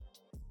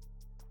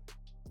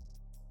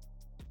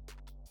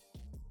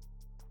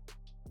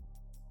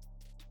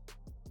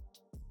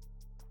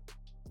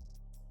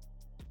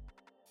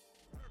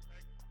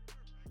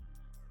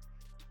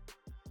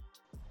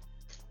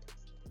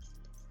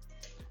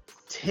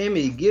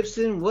Tammy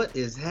Gibson, what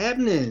is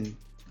happening?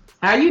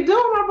 How you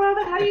doing, my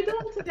brother? How you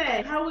doing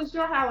today? How was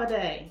your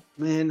holiday?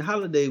 Man, the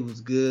holiday was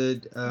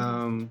good.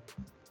 Mhm.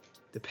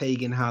 The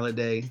pagan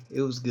holiday,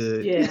 it was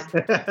good. Yeah,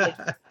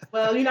 yeah.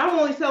 Well, I'm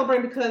only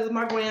celebrating because of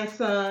my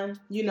grandson.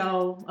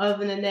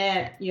 Other than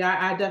that, yeah,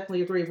 I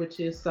definitely agree with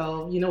you.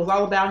 So, it's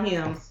all about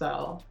him.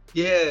 So,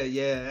 Yeah,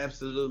 yeah,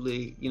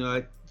 absolutely.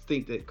 I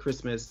think that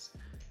Christmas,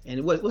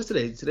 and what's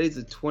today? Today's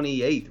the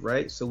 28th,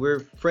 right? So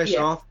we're fresh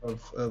yeah, off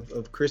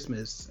of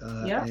Christmas,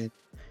 yep, and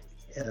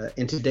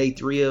into day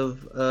three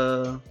of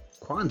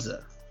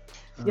Kwanzaa,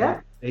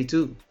 yep. day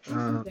two.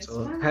 That's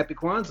So right. happy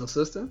Kwanzaa,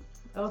 sister.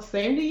 Oh,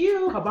 same to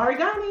you.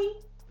 Habarigani.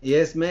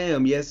 Yes,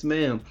 ma'am. Yes,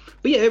 ma'am.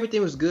 But yeah,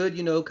 everything was good.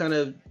 Kind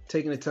of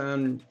taking the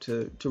time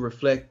to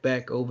reflect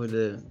back over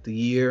the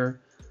year,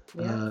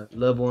 Yep.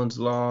 loved ones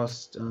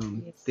lost,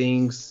 Yes.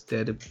 things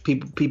that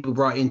people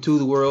brought into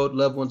the world,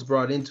 loved ones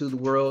brought into the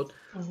world.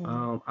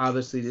 Hmm.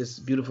 Obviously, this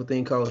beautiful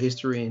thing called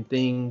history and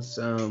things,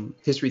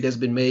 history that's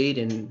been made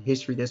and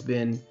history that's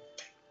been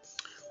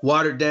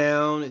watered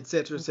down, et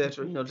cetera, et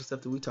cetera. The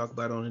stuff that we talk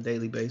about on a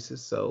daily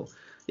basis. So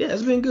yeah,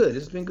 it's been good.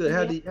 It's been good. Yeah.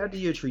 How did the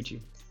year treat you?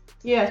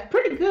 Yeah, it's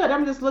pretty good.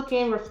 I'm just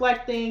looking,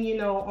 reflecting,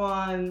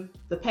 on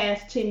the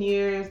past 10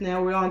 years.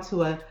 Now we're on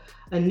to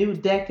a new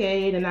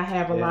decade, and I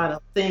have a Yeah. lot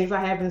of things I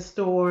have in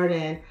store.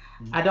 And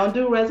I don't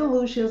do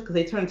resolutions because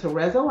they turn to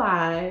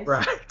resolize.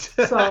 Right.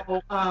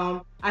 So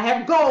I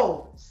have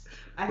goals.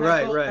 I have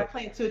Right, goals I right.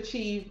 plan to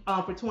achieve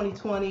for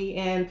 2020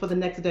 and for the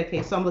next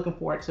decade. So I'm looking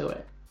forward to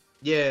it.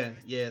 Yeah,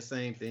 yeah,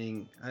 same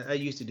thing. I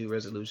used to do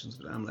resolutions,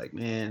 but I'm like,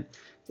 man,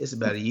 it's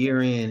about a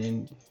year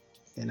in,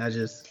 and I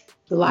just,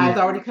 The you lies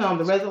know, already come.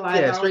 The resolize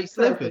yeah, already straight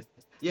slipping. surfaced.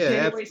 Yeah,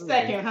 January absolutely.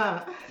 2nd,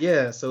 huh?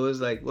 Yeah, so it's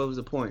like, what was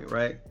the point,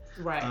 right?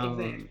 Right, Um,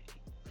 exactly.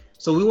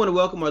 so we want to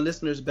welcome our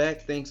listeners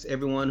back. Thanks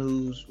everyone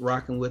who's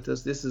rocking with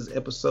us. This is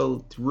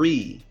episode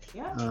three.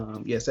 Yeah.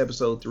 Yes,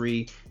 episode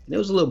three. And there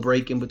was a little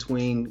break in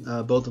between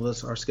both of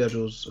us. Our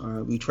schedules,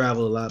 we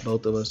travel a lot,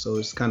 both of us, so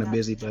it's kind of Yeah.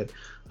 busy. But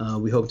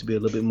we hope to be a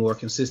little bit more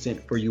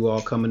consistent for you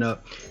all coming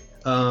up.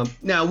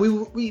 Now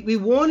we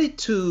wanted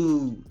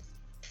to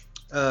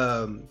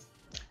um,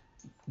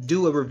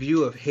 do a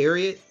review of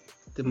Harriet,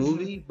 the Hmm.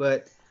 movie,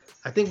 but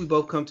I think we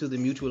both come to the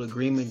mutual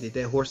agreement that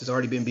that horse has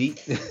already been beat.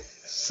 Pretty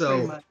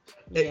So much.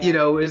 Yeah.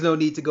 there's no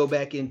need to go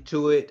back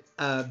into it.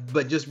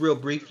 But just real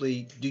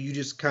briefly, do you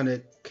just kind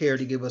of care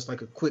to give us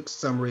like a quick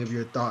summary of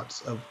your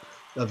thoughts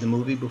of the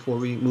movie before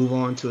we move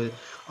on to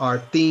our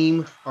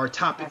theme, our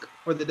topic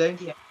for the day?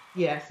 Yeah,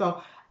 yeah.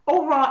 So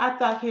overall, I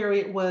thought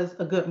Harriet was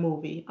a good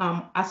movie.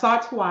 I saw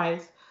it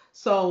twice.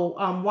 So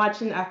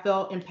watching, I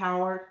felt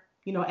empowered,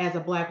 as a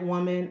Black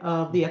woman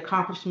of the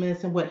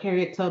accomplishments and what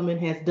Harriet Tubman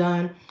has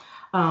done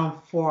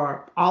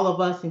for all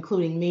of us,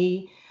 including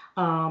me.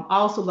 I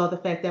also love the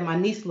fact that my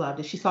niece loved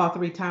it. She saw it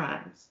 3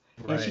 times,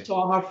 and she Right.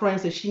 told her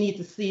friends that she needed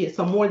to see it.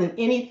 So more than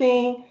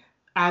anything,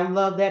 I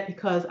love that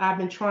because I've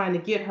been trying to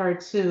get her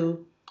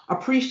to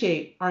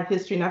appreciate our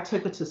history, and I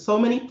took her to so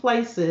many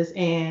places,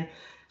 and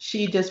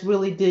she just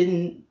really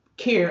didn't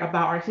care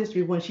about our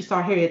history when she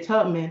saw Harriet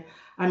Tubman.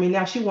 I mean,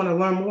 now she want to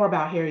learn more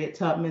about Harriet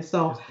Tubman.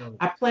 So That's dope.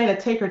 I plan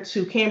to take her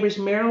to Cambridge,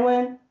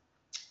 Maryland,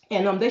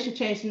 and they should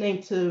change the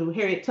name to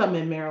Harriet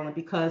Tubman, Maryland,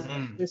 because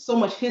Mm. there's so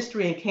much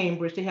history in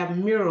Cambridge. They have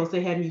murals,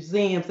 they have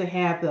museums, they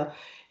have the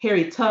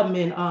Harriet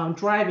Tubman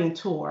driving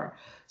tour.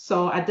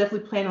 So I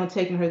definitely plan on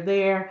taking her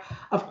there.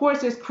 Of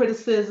course, there's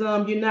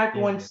criticism. You're not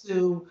going Yeah.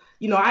 to,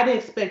 I didn't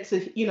expect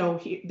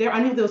to, there.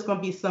 I knew there was going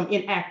to be some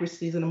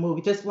inaccuracies in the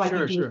movie, just like you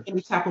Sure, do with sure.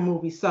 any type of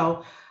movie.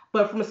 So,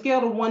 but from a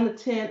scale of 1 to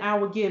 10, I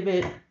would give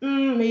it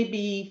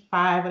maybe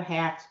five and a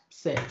half,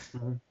 six.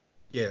 Mhm.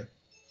 Yeah.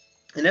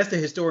 And that's the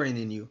historian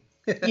in you.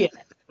 Yeah,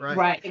 Right.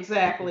 right,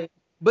 exactly.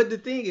 But the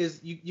thing is,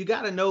 you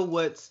got to know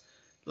what's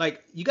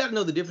like. You got to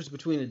know the difference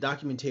between a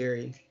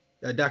documentary,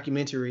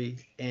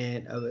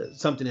 and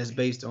something that's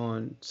based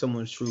on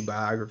someone's true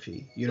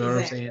biography. You know what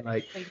I'm saying? Exactly.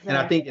 Like, and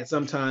I think Exactly. that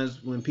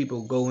sometimes when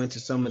people go into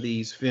some of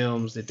these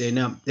films, that they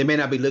may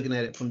not be looking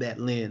at it from that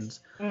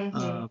lens.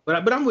 Hmm.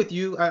 But I'm with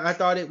you. I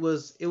thought it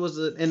was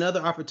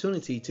another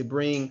opportunity to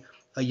bring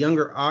a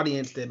younger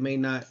audience that may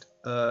not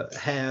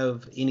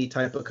have any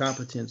type of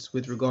competence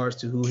with regards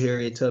to who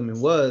Harriet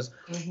Tubman was,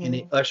 and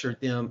it Hmm.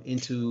 ushered them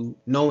into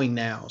knowing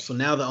now. So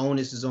now the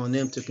onus is on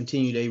them to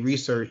continue their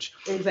research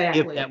if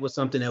Exactly. that was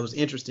something that was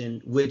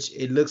interesting, which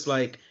it looks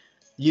like,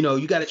 you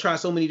got to try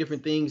so many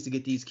different things to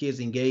get these kids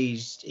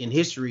engaged in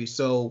history.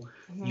 So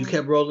you Hmm.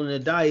 kept rolling the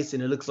dice,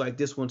 and it looks like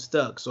this one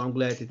stuck. So I'm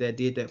glad that that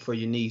did that for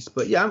your niece.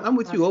 But yeah, I'm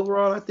with you.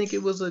 Overall, I think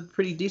it was a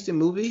pretty decent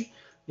movie.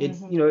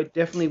 It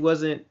definitely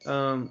wasn't.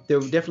 There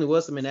definitely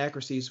was some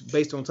inaccuracies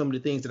based on some of the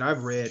things that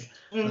I've read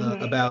Hmm.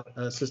 about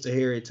Sister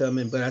Harriet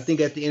Tubman. But I think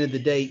at the end of the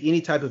day,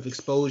 any type of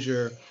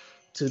exposure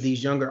to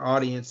these younger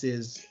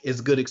audiences is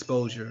good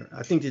exposure.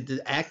 I think that the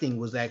acting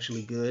was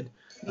actually good.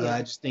 I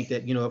Yeah. just think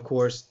that, of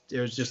course,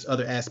 there's just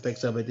other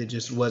aspects of it that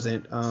just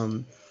wasn't.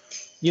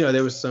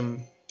 There was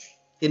some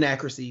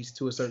inaccuracies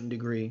to a certain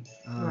degree.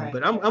 Right.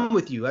 But I'm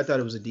with you. I thought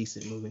it was a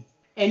decent movie.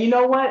 And you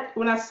know what?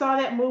 When I saw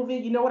that movie,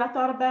 you know what I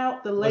thought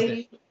about? The What's that?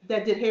 lady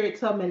that did Harriet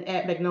Tubman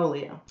at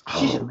Magnolia.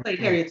 She should Oh have played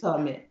man, Harriet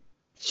Tubman.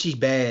 she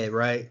bad,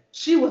 right?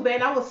 She was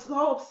bad. I was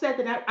so upset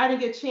that I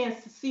didn't get a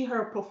chance to see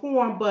her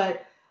perform.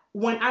 But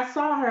when I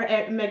saw her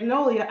at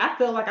Magnolia, I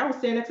felt like I was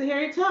standing next to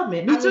Harriet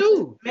Tubman. Me I mean, just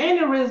too.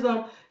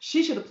 mannerism.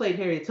 She should have played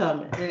Harriet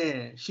Tubman.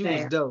 Man, she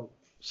was Damn. dope.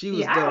 She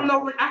was Yeah, I don't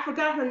dope. know. I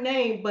forgot her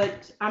name,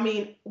 but I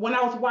mean, when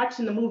I was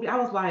watching the movie, I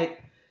was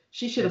like,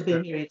 she should have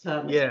That's been her. Harriet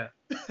Tubman. Yeah.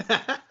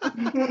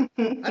 I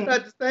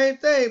thought the same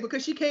thing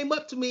because she came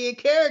up to me in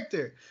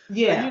character.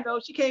 Yeah,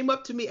 She came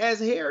up to me as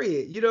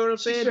Harriet. You know what I'm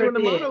she saying? sure During the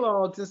did.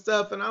 monologues and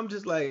stuff, and I'm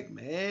just like,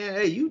 man,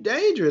 hey, you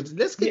dangerous.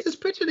 Let's Yeah, get this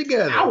picture I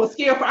together. was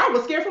scared for. I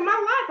was scared for my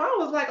life. I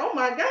was like, oh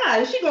my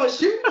God, is she gonna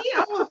shoot me?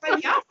 I was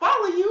like, yeah, I'll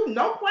follow you,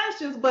 no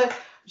questions. But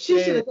she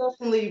should Man, have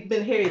definitely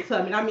been Harriet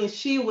Tubman. I mean,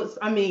 she was.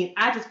 I mean,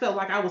 I just felt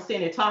like I was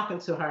standing there talking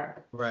to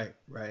her. right,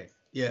 right.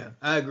 Yeah,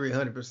 I agree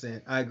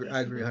 100%. I agree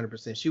Mhm.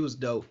 100%. She was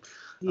dope.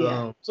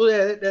 Yeah. So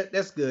yeah,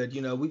 that's good.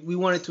 We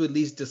wanted to at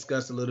least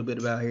discuss a little bit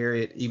about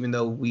Harriet, even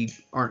though we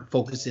aren't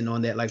focusing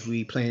on that like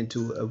we planned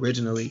to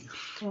originally.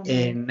 Hmm.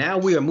 And now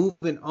we are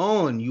moving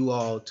on, you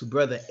all, to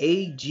brother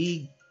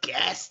A.G.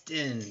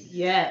 Gaston.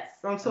 Yes,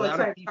 I'm A so lot of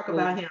excited to talk people,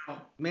 about him.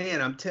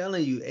 man, I'm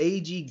telling you,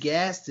 A.G.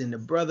 Gaston, the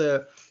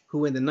brother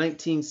who in the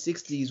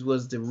 1960s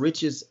was the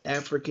richest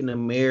African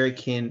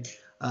American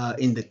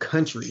in the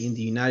country, in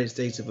the United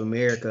States of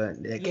America,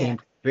 that Yeah. came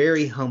from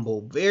very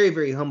humble, very,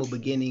 very humble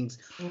beginnings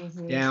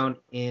Hmm. down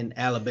in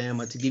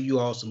Alabama. To give you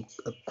all some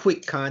a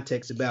quick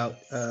context about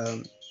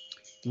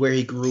where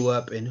he grew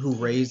up and who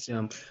raised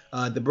him,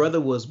 the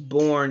brother was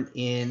born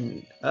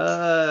in,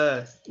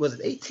 was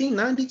it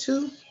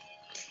 1892?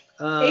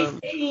 Um,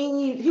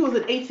 18. He was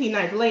in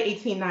 1890, late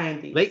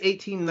 1890s. Late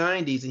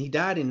 1890s, and he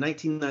died in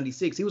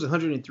 1996. He was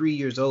 103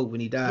 years old when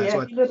he died. Yeah, So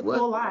I he tell lived you a what,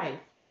 full life.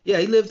 yeah,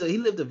 he lived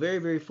a very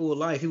very full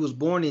life. He was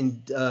born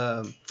in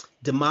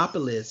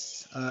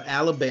Demopolis,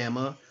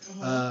 Alabama,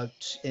 Hmm. uh,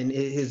 and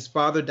his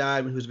father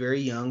died when he was very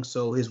young.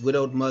 So his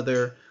widowed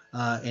mother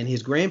and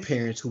his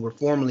grandparents, who were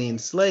formerly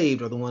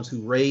enslaved, are the ones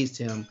who raised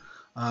him.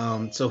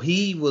 So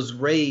he was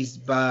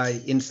raised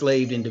by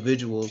enslaved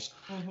individuals,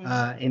 Hmm.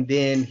 and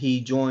then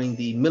he joined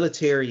the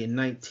military in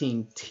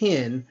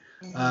 1910.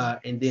 Hmm.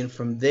 And then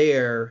from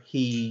there,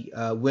 he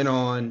went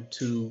on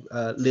to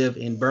live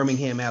in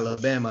Birmingham,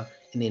 Alabama,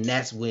 and then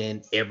that's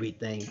when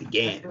everything That's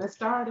began. when it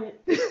started.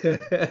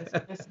 That's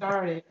when it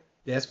started.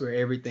 That's where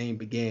everything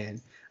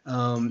began.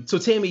 So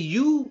Tammy,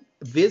 you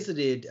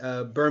visited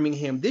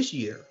Birmingham this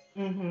year,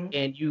 Hmm.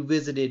 and you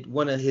visited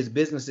one of his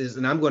businesses,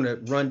 and I'm going to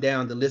run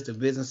down the list of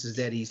businesses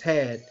that he's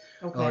had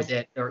or Okay.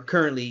 that are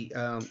currently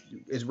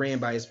is ran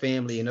by his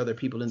family and other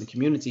people in the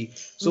community.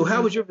 So how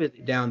Hmm. was your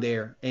visit down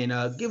there? And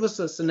give us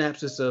a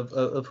synopsis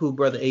of who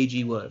Brother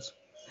AG was.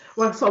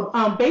 Well, so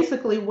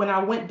basically, when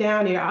I went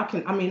down there,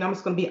 I mean, I'm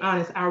just going to be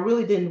honest. I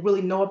really didn't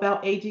really know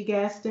about A.G.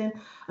 Gaston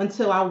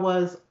until I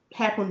was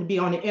happened to be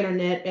on the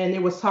internet and they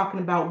was talking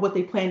about what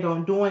they planned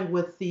on doing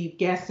with the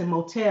Gaston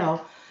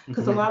Motel,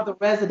 because a Hmm. lot of the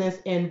residents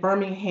in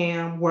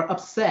Birmingham were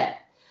upset.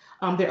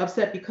 They're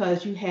upset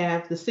because you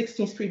have the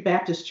 16th Street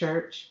Baptist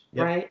Church,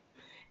 Yep. right?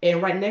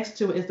 And right next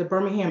to it is the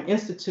Birmingham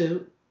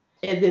Institute,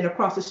 and then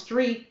across the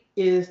street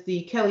is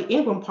the Kelly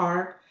Ingram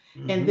Park,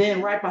 and Hmm.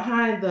 then right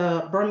behind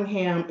the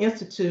Birmingham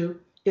Institute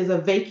is a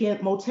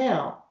vacant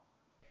motel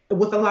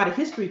with a lot of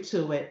history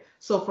to it.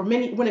 So for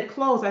many, when it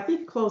closed, I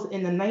think it closed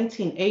in the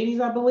 1980s,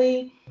 I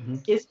believe. Hmm.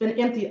 It's been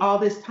empty all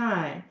this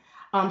time.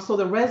 So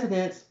the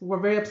residents were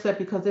very upset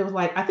because it was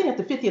like, I think at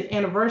the 50th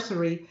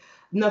anniversary,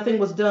 nothing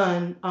was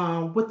done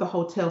with the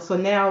hotel. So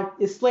now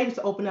it's slated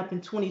to open up in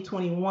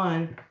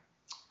 2021.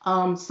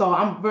 So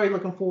I'm very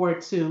looking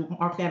forward to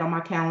mark that on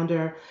my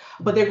calendar.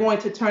 But they're going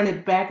to turn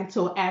it back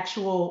into an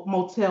actual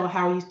motel,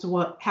 how it used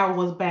to how it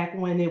was back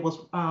when it was,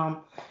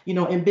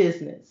 in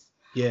business.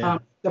 Yeah.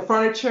 The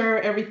furniture,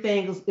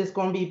 everything is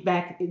going to be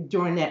back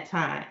during that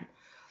time.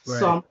 So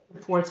Right. I'm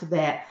looking forward to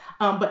that.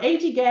 But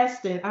A.G.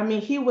 Gaston, I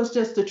mean, he was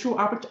just a true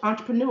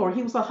entrepreneur.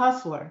 He was a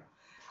hustler.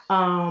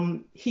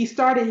 He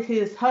started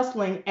his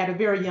hustling at a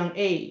very young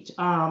age.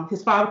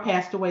 His father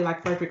passed away,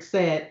 like Frederick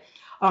said.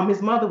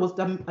 His mother was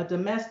a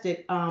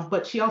domestic,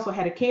 but she also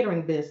had a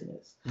catering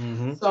business.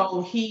 Hmm.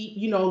 So he,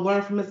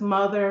 learned from his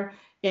mother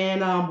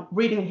and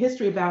reading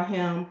history about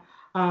him.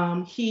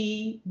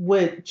 He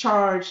would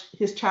charge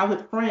his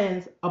childhood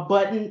friends a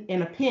button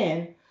and a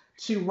pen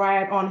to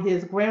ride on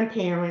his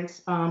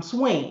grandparents'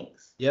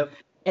 swings, Yep.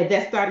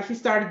 and he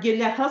started getting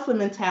that hustler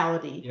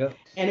mentality, Yep.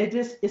 and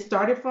it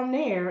started from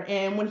there.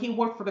 And when he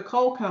worked for the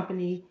coal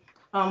company,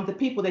 the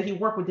people that he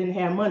worked with didn't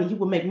have money. He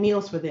would make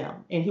meals for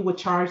them and he would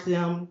charge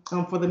them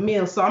for the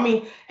meals. So I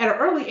mean, at an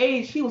early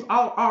age he was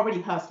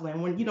already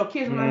hustling. When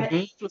kids around that Hmm.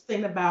 age was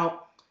thinking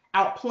about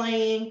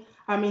outplaying,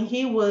 I mean,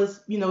 he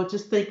was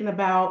just thinking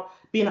about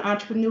being an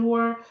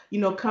entrepreneur,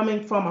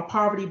 coming from a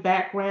poverty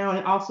background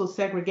and also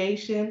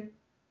segregation.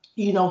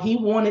 He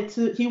wanted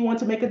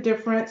to make a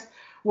difference,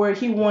 where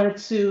he wanted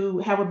to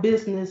have a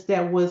business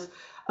that was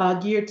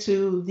geared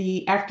to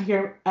the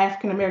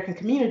African American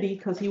community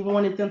because he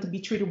wanted them to be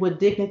treated with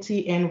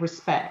dignity and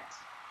respect.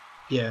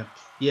 Yeah,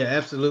 yeah,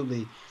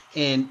 absolutely.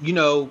 And you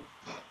know,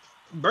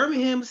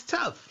 Birmingham is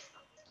tough.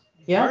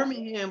 Yep.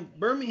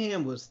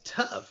 Birmingham was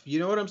tough. You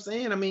know what I'm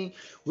saying? I mean,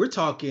 we're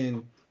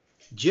talking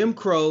Jim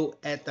Crow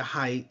at the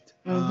height.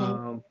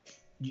 Hmm.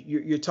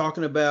 You're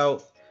talking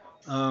about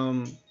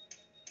um,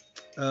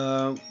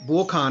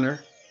 Bull Connor.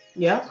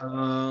 Yep.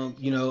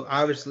 You know,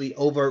 obviously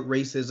overt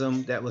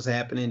racism that was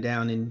happening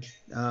down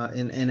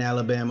in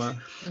Alabama.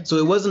 So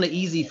it Hmm. wasn't an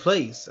easy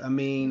place. I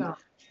mean, No. uh,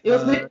 It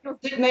was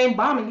nicknamed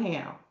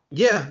Birmingham.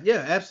 yeah,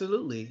 yeah,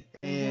 absolutely.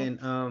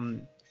 Hmm.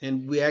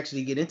 And we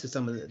actually get into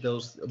some of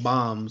those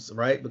bombs,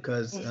 right?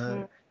 Because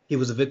Hmm. he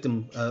was a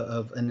victim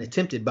of an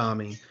attempted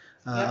bombing,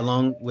 Yep.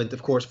 along with,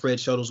 of course, Fred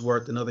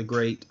Shuttlesworth, another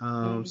great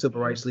civil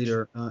Hmm. rights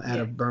leader out Yeah.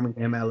 of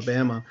Birmingham,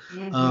 Alabama.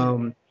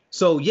 Hmm.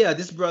 So yeah,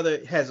 this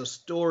brother has a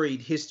storied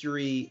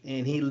history,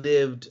 and he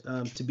lived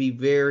to be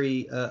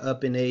very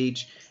up in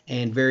age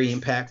and very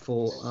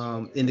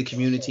impactful in the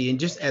community and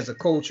just as a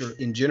culture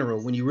in general.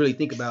 When you really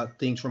think about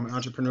things from an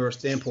entrepreneur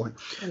standpoint,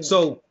 Yeah.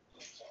 so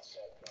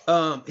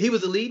he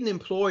was a leading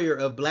employer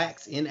of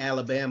blacks in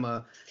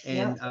Alabama,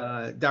 and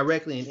Yep.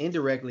 directly and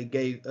indirectly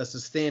gave a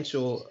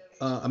substantial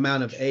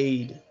amount of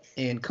aid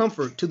and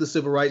comfort to the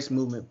civil rights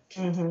movement.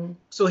 Hmm.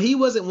 So he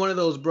wasn't one of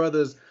those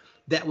brothers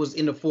that was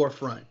in the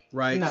forefront,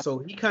 right? No. So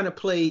he kind of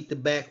played the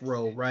back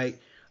row, right?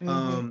 Hmm.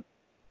 Um,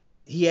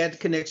 he had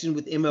connection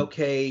with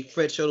MLK,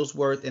 Fred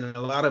Shuttlesworth, and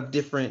a lot of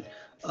different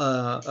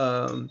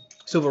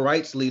civil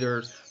rights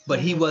leaders, but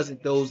he Hmm.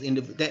 wasn't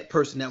that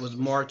person that was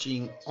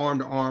marching arm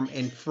to arm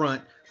in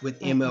front with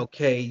Hmm.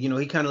 MLK. You know,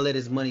 he kind of let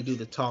his money do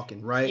the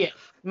talking, right? Yeah.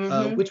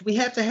 Hmm. Which we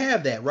have to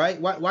have that, right?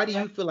 Why do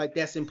Yeah. you feel like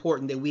that's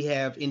important that we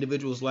have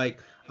individuals like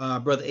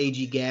Brother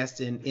A.G.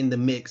 Gaston in the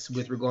mix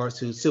with regards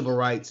to civil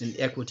rights and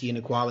equity and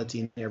equality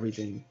and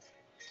everything?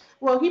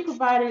 Well, he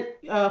provided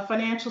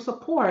financial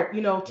support,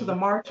 to the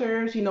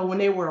marchers. When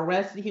they were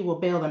arrested, he would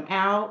bail them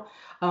out,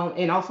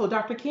 and also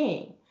Dr.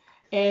 King.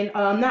 And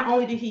not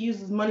only did he use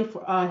his money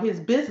for his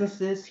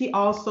businesses, he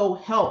also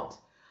helped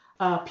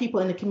people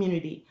in the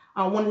community.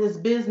 One of his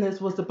business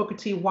was the Booker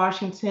T.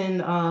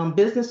 Washington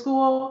Business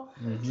School.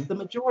 Hmm. The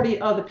majority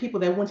of the people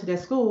that went to that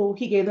school,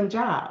 he gave them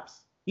jobs.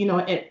 In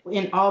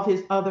all of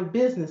his other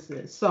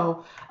businesses.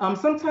 So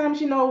sometimes,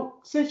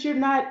 since you're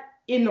not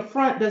in the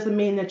front doesn't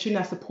mean that you're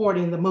not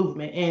supporting the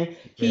movement. And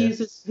he Yeah.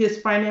 uses his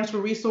financial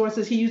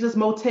resources. He uses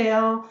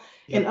motel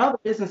and Yep. other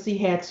business he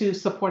had to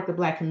support the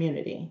black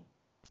community.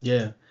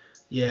 Yeah,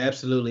 yeah,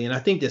 absolutely. And I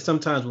think that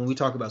sometimes when we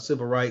talk about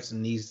civil rights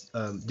and these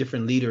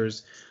different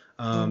leaders,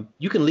 Mm.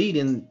 you can lead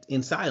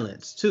in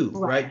silence too,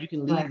 right? Right, You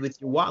can lead right. with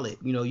your wallet.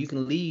 You know, you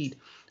can lead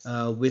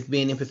with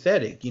being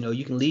empathetic. You know,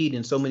 you can lead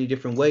in so many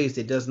different ways.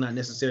 That does not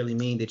necessarily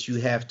mean that you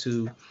have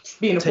to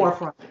Be in the take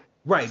forefront.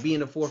 right, be in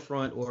the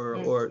forefront or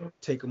Mhm.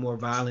 take a more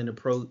violent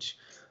approach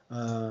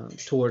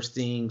towards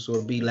things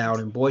or be loud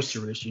and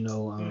boisterous. You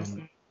know,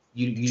 Mhm.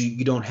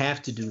 you don't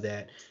have to do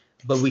that,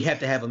 but we have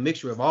to have a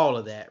mixture of all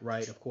of that,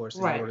 right? Of course,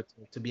 in Right. order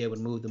to be able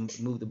to move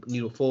the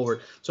needle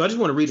forward. So I just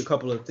want to read a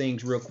couple of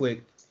things real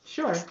quick.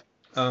 Sure.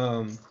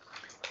 Um,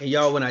 and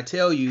y'all, when I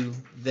tell you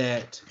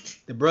that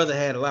the brother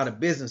had a lot of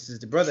businesses,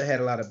 the brother had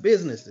a lot of He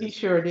businesses.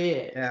 sure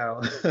did.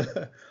 Now,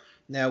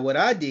 now what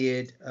I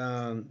did,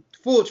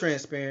 full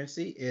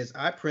transparency, is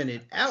I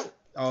printed out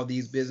all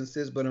these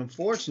businesses, but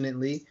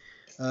unfortunately,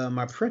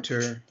 my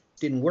printer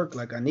didn't work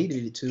like I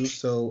needed it to.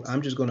 So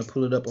I'm just going to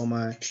pull it up on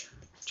my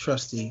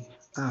trusty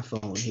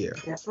iPhone here.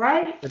 That's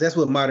right. But that's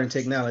what modern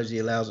technology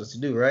allows us to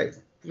do, right?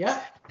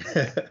 Yep.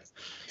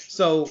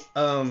 So,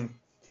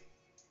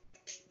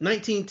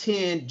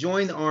 1910,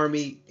 joined the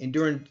army, and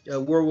during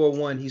World War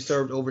One, he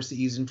served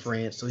overseas in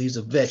France. So he's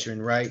a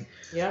veteran, right?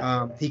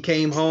 Yep. He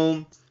came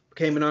home,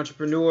 became an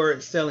entrepreneur,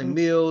 selling Mm.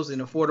 meals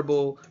and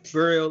affordable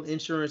burial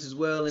insurance as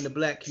well in the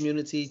black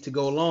community to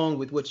go along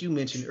with what you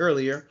mentioned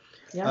earlier.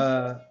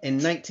 Yep. In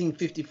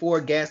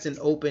 1954, Gaston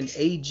opened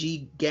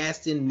A.G.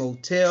 Gaston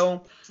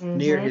Motel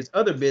near Hmm. his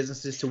other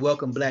businesses to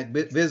welcome black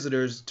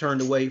visitors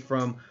turned away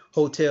from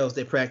hotels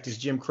that practice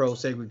Jim Crow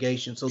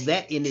segregation. So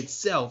that in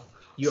itself,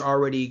 you're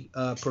already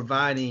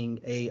providing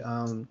a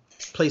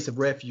place of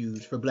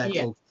refuge for black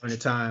Yeah. folks during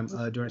the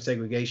time during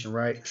segregation,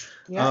 right?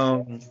 Yep.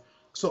 Um,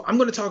 so I'm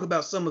going to talk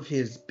about some of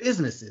his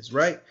businesses,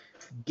 right?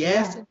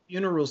 Yeah. Gaston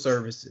Funeral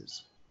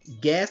Services,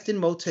 Gaston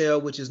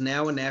Motel, which is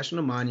now a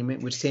national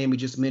monument, which Tammy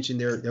just mentioned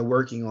they're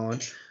working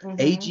on. Hmm.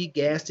 A.G.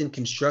 Gaston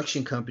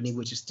Construction Company,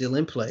 which is still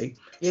in play.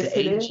 Yes, The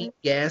it A.G. is.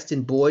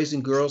 Gaston Boys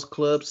and Girls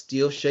Club,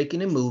 still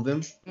shaking and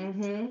moving.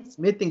 Hmm.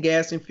 Smith and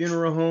Gaston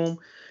Funeral Home,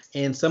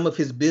 and some of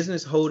his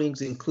business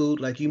holdings include,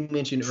 like you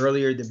mentioned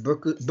earlier, the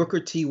Booker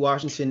T.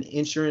 Washington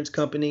Insurance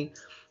Company.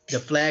 The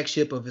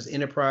flagship of his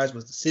enterprise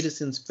was the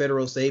Citizens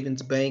Federal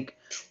Savings Bank,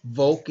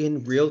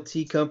 Vulcan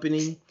Realty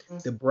Company,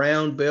 the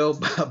Brown Bell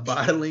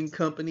Bottling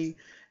Company,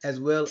 as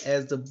well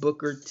as the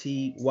Booker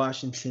T.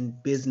 Washington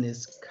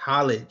Business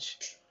College.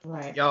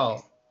 Right.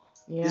 Y'all,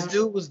 this Yeah.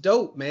 dude was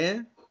dope,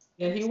 man.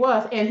 Yeah, he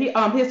was. And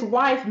his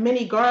wife,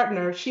 Minnie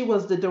Gardner, she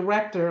was the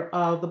director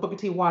of the Booker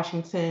T.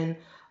 Washington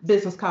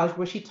Business College,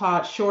 where she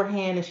taught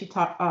shorthand and she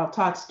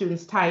taught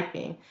students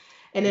typing.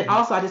 And then Mhm.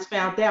 also, I just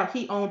found out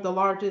he owned the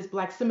largest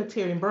black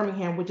cemetery in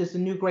Birmingham, which is the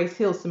New Grace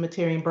Hill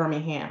Cemetery in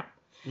Birmingham.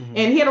 Mhm.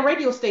 And he had a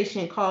radio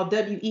station called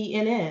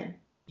WENN.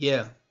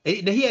 Yeah.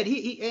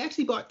 He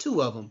actually bought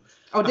two of them.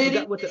 Oh, I did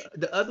forgot he? what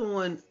the other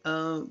one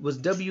was,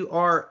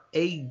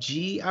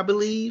 WRAG, I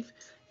believe,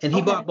 and he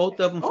Okay. bought both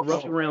of them for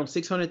roughly Oh. around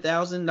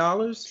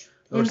 $600,000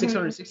 or Mm-hmm.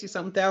 660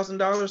 something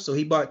 $1,000. So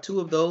he bought two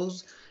of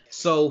those.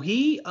 So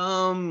he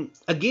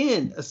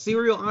again a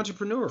serial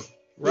entrepreneur,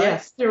 right?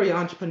 Yes, serial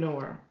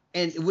entrepreneur.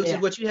 And which is Yeah.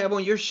 what you have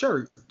on your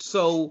shirt.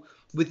 So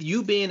with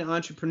you being an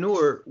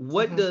entrepreneur,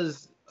 what Mm-hmm.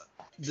 does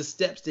the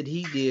steps that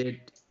he did,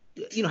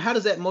 how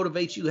does that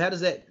motivate you? How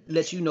does that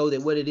let you know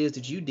that what it is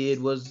that you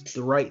did was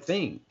the right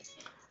thing?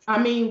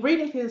 I mean,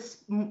 reading his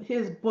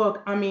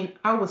book, I mean,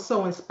 I was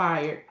so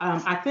inspired.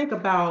 I think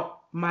about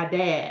my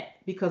dad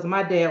because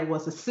my dad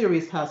was a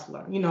serious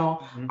hustler.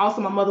 Hmm.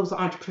 Also my mother was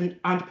an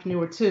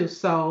entrepreneur too.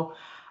 So,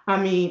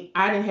 I mean,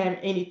 I didn't have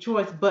any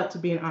choice but to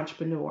be an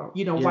entrepreneur.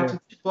 Yeah. Watching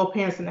both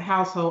parents in the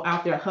household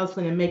out there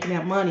hustling and making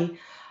that money.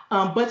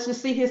 But to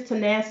see his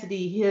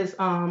tenacity,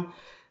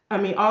 I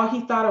mean, all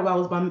he thought about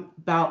was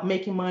about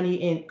making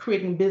money and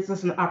creating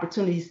business and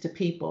opportunities to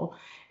people.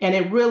 And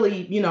it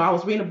really, I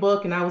was reading a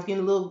book and I was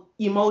getting a little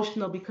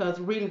emotional because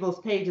reading those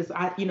pages,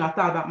 I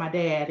thought about my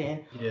dad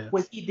and Yeah.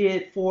 what he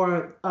did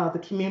for the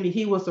community.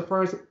 He was the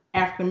first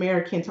African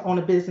American to own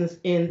a business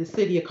in the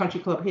city of Country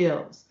Club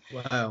Hills,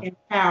 Wow. and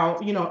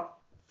how,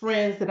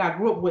 friends that I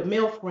grew up with,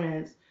 male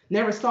friends,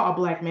 never saw a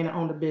black man that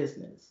owned a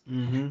business.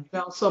 Hmm.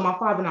 So my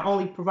father not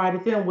only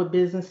provided them with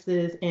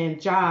businesses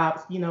and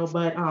jobs,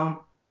 but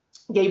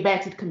gave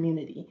back to the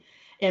community.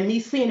 And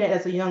me seeing it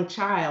as a young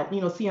child,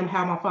 seeing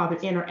how my father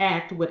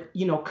interact with,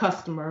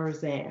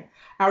 customers. And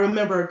I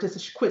remember just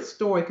a quick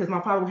story because my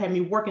father had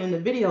me working in the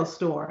video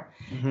store.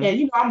 Hmm.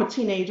 And, I'm a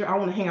teenager. I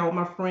want to hang out with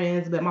my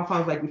friends. But my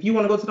father's like, if you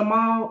want to go to the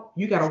mall,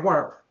 you got to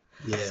work.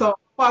 Yeah. So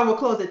my father will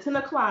close at 10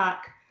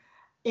 o'clock.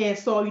 And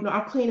so,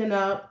 I'm cleaning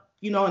up,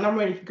 and I'm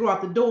ready to go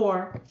out the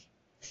door.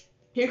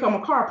 Here come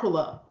a car pull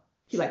up.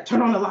 He like,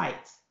 turn on the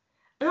lights.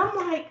 And I'm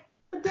like,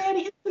 but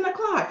Daddy, it's 10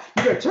 o'clock.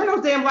 You better turn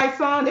those damn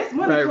lights on. There's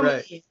money Right. coming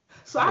Right. in.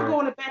 So I Right. go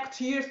in the back,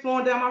 tears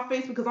flowing down my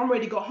face because I'm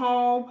ready to go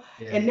home.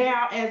 Yeah. And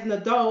now, as an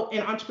adult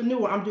and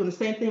entrepreneur, I'm doing the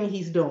same thing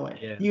he's doing.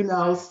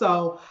 Yeah.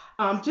 So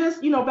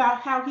just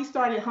about how he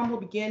started humble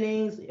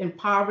beginnings in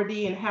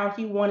poverty and how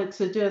he wanted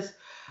to just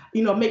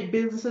make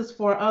businesses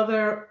for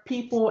other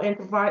people and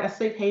provide a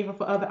safe haven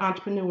for other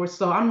entrepreneurs.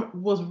 So I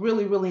was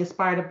really, really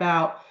inspired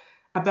about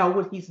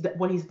what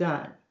he's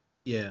done.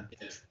 Yeah.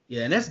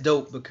 Yeah. And that's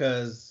dope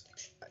because,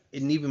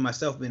 and even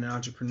myself being an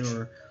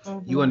entrepreneur,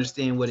 you Hmm.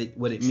 understand what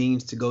it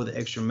means to go the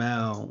extra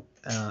mile,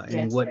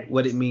 and Yes.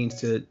 what it means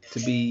to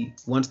be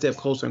one step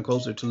closer and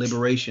closer to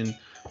liberation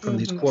from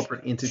these Hmm.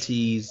 corporate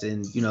entities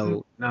and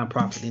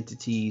nonprofit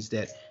entities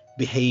that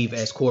behave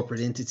as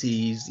corporate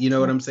entities. You know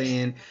what I'm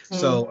saying? Hmm.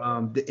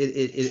 So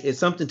it's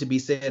something to be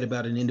said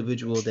about an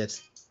individual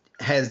that's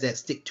has that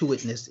stick to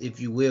itness, if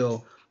you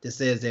will, that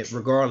says that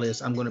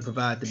regardless, I'm going to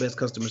provide the best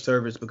customer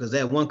service because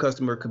that one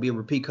customer could be a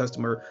repeat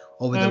customer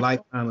over the Hmm.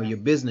 lifetime of your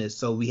business.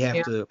 So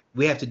Yeah.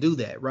 we have to do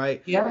that,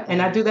 right? Yeah.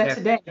 And I And do we that have,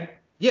 today. yeah,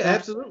 Yeah.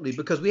 absolutely,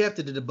 because we have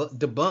to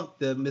debunk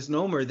the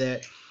misnomer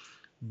that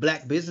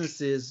black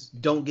businesses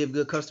don't give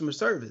good customer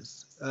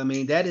service. I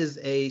mean, that is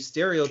a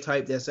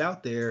stereotype that's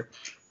out there,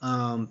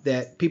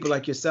 that people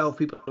like yourself,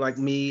 people like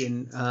me,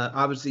 and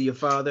obviously your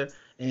father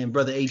and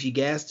brother A.G.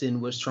 Gaston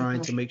was trying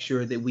Hmm. to make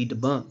sure that we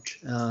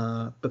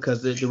debunked,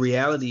 because the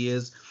reality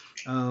is,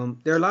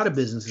 there are a lot of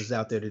businesses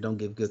out there that don't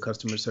give good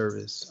customer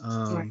service. Right.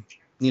 And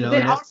then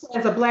And that's also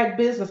as a black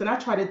business, and I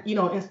try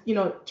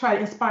to, try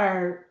to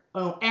inspire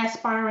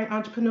aspiring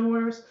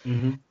entrepreneurs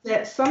hmm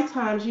that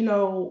sometimes,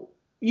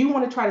 you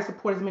want to try to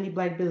support as many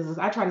black businesses.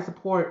 I try to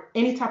support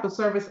any type of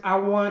service I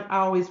want. I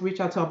always reach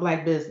out to a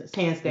black business,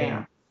 hands yeah,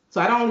 down. So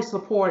I don't only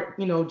support,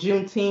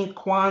 Juneteenth,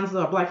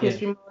 Kwanzaa, or Black yeah,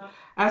 History Month.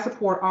 I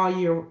support all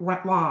year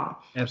long.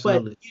 But,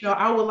 absolutely.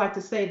 I would like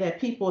to say that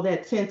people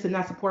that tend to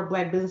not support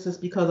black businesses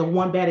because of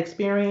one bad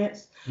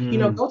experience, Hmm.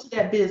 go to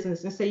that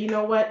business and say, you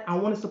know what, I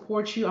want to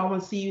support you. I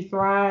want to see you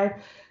thrive.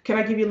 Can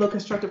I give you a little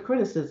constructive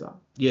criticism?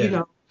 You Yeah.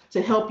 know,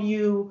 to help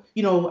you,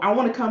 I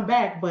want to come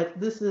back, but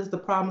this is the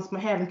problems I'm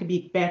having. It could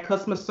be bad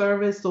customer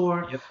service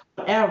or Yep.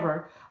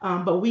 whatever.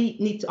 But we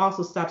need to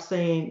also stop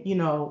saying,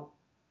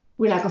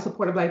 we're not going to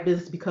support a black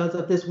business because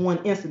of this one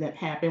incident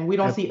happened. We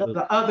don't see Absolutely.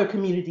 the other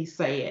communities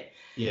say it.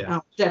 Yeah.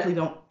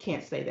 Definitely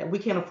can't say that. We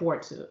can't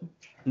afford to.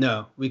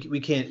 No, we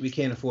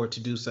can't afford to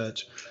do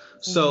such. Hmm.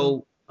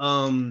 So,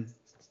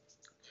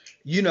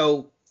 you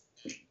know,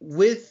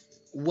 with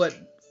what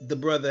the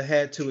brother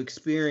had to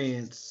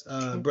experience,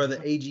 brother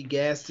A.G.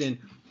 Gaston,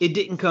 it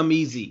didn't come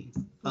easy.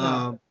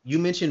 No. You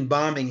mentioned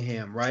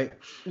Birmingham, right?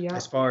 Yeah.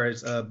 As far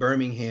as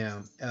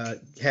Birmingham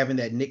having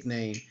that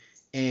nickname,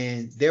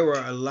 and there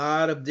were a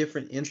lot of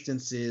different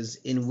instances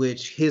in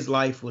which his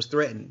life was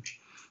threatened.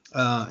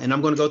 And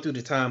I'm going to go through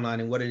the timeline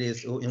and what it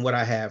is and what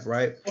I have,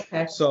 right?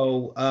 Okay.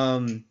 So,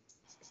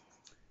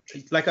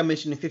 like I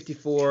mentioned in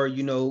 '54,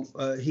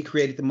 he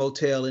created the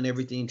motel and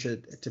everything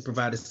to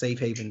provide a safe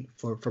haven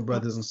for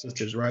brothers and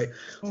sisters, right?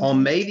 On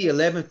Mhm. May the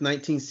 11th,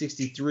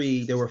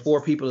 1963, there were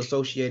 4 people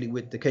associated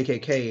with the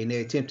KKK, and they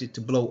attempted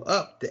to blow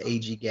up the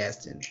A.G.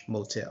 Gaston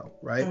motel,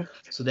 right? Mhm.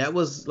 So that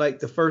was like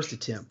the first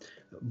attempt.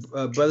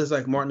 Brothers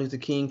like Martin Luther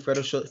King, Fred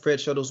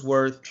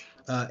Shuttlesworth,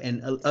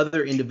 and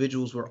other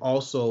individuals were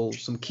also,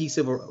 some key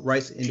civil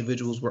rights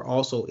individuals were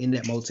also in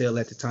that motel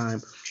at the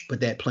time, but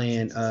that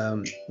plan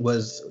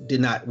was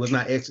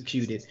not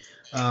executed.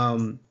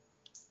 Um,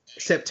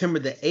 September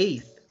the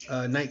 8th,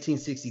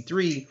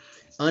 1963,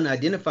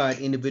 unidentified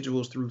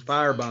individuals threw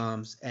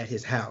firebombs at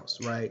his house,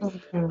 right?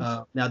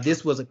 Mhm. Now,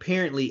 this was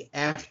apparently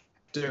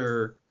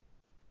after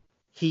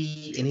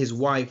he and his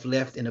wife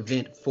left an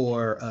event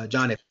for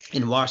John F.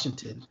 in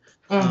Washington.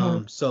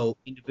 Mhm. So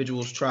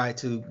individuals tried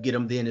to get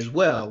him then as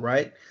well,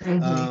 right?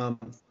 Mhm.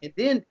 And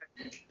then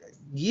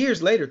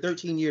years later,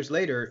 13 years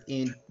later,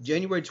 in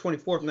January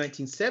 24th,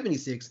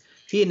 1976,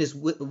 he and his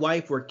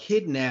wife were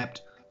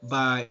kidnapped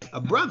by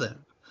a brother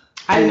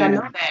I did not who,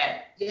 know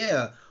that.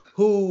 yeah,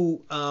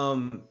 who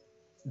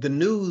the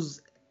news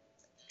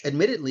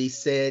admittedly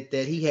said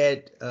that he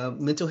had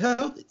mental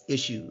health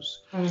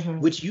issues,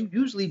 Mhm. which you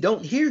usually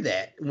don't hear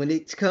that when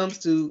it comes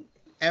to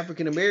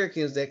African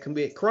Americans that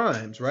commit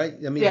crimes, right?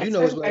 I mean, Yeah, you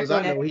know as especially well back as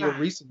I during know that here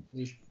time.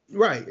 recently,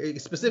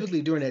 right?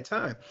 Specifically during that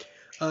time.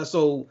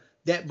 So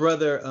that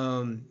brother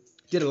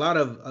did a lot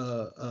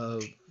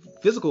of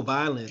physical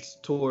violence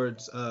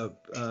towards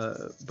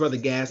Brother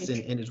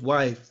Gaston and his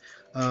wife,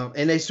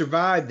 and they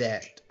survived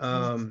that.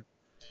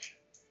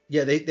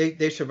 Yeah,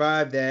 they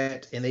survived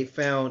that, and they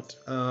found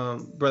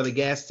Brother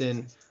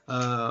Gaston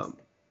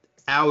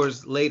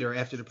hours later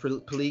after the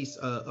police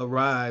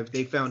arrived.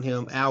 They found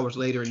him hours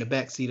later in the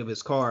back seat of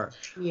his car.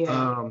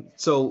 Yeah.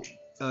 So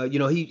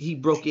he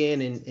broke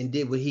in and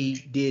did what he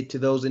did to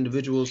those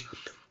individuals.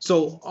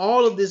 So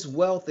all of this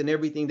wealth and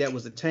everything that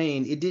was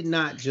attained, it did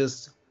not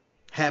just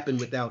happen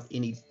without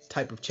any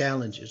type of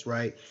challenges,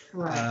 right?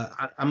 Right.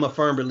 I'm a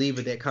firm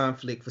believer that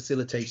conflict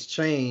facilitates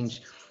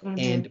change, and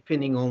Mhm.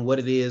 depending on what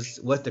it is,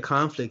 what the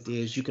conflict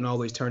is, you can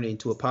always turn it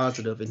into a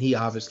positive, and he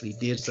obviously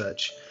did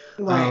such.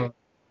 Right. Um,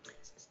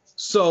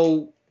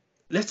 so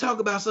let's talk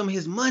about some of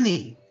his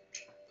money.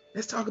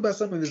 Let's talk about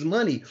some of his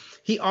money.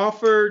 He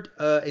offered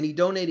and he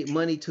donated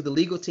money to the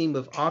legal team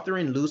of Arthur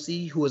and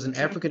Lucy, who was an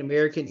African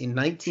American in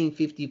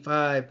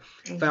 1955,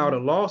 filed Mhm. a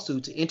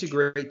lawsuit to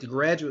integrate the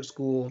graduate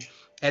school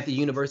at the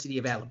University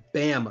of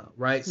Alabama,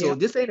 right? So Yep.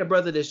 this ain't a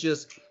brother that's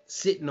just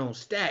sitting on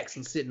stacks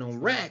and sitting on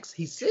racks.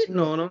 He's sitting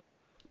Yeah. on them,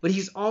 but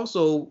he's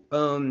also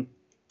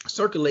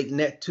circulating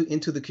that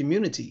into the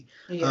community.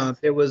 Yes.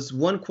 There was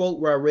one quote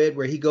where I read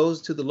where he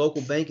goes to the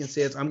local bank and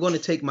says, "I'm going to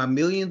take my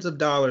millions of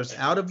dollars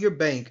out of your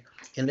bank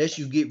unless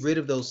you get rid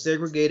of those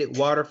segregated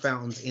water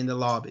fountains in the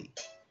lobby."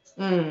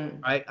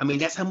 Mm. Right? I mean,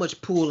 that's how much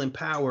pull and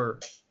power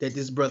that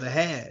this brother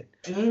had.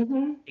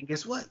 Mhm. And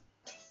guess what?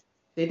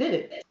 They did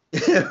it.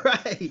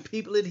 Right?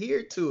 People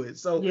adhered to it.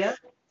 So Yep.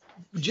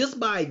 just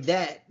by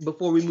that,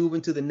 before we move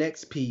into the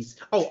next piece,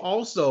 oh,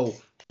 also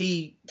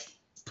he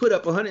put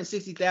up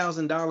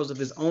 $160,000 of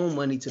his own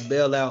money to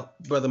bail out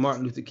Brother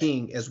Martin Luther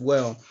King as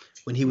well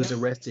when he was Yep.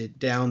 arrested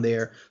down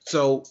there.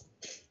 So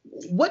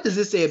what does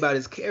this say about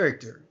his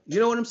character? You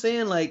know what I'm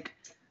saying? Like,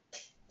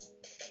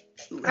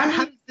 I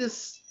how mean, does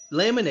this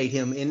laminate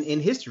him in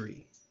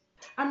history?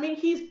 I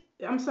mean,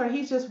 I'm sorry,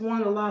 he's just one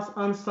of the lost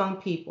unsung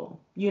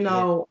people,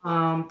 Yeah.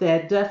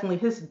 that definitely,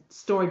 his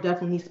story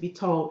definitely needs to be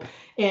told.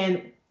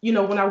 And,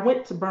 when I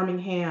went to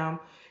Birmingham,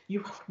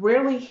 you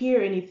rarely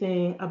hear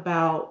anything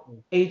about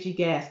A.G.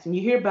 Gaston.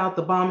 You hear about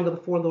the bombing of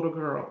the 4 little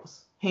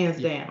girls, hands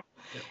Yeah. down.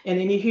 Yeah. And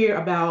then you hear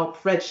about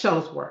Fred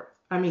Shuttlesworth.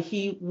 I mean,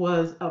 he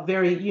was a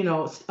very,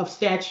 of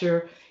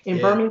stature in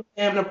Yeah. Birmingham,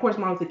 and of course,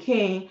 Martin Luther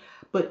King,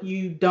 but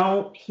you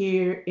don't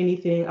hear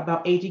anything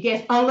about A.G.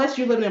 Gaston unless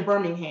you're living in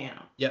Birmingham.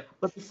 Yep.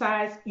 But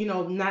besides,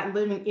 not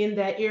living in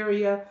that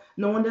area,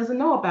 no one doesn't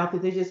know about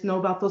it. They just know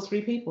about those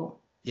 3 people.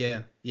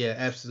 Yeah, yeah,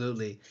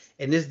 absolutely.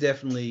 And this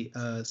definitely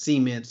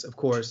cements, of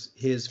course,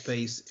 his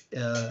face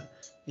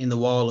in the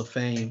Wall of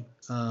Fame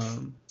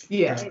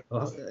Yeah.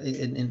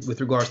 with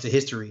regards to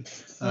history,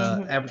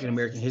 Mhm. African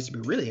American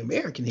history, really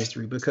American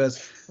history, because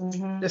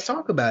Mhm. let's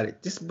talk about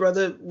it. This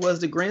brother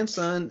was the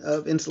grandson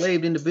of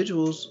enslaved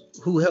individuals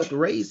who helped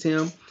raise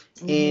him,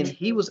 and Mhm.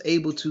 he was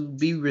able to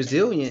be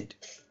resilient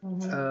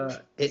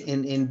Mhm.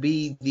 and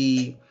be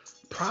the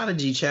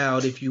prodigy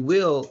child, if you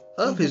will,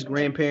 of Mhm. his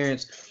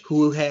grandparents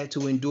who had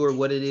to endure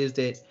what it is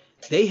that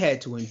they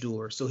had to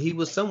endure. So he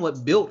was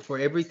somewhat built for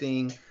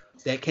everything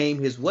that came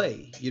his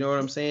way. You know what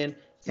I'm saying?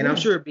 And I'm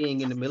Yeah. sure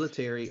being in the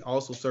military,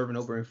 also serving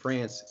over in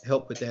France,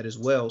 helped with that as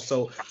well.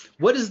 So,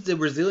 what is the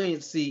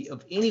resiliency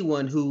of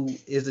anyone who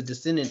is a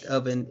descendant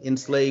of an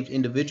enslaved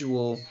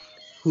individual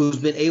who's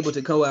been able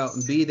to go out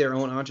and be their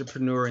own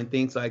entrepreneur and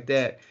things like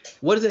that?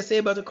 What does that say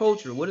about the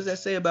culture? What does that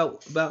say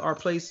about our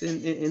place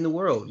in the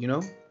world? You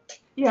know?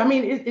 Yeah, I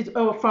mean,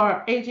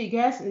 for A.G.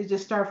 Gaston, it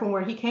just started from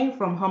where he came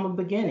from, humble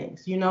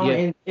beginnings,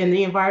 Yeah. and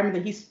the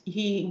environment that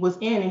he was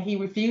in, and he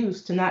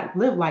refused to not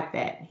live like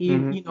that. He,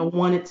 Hmm.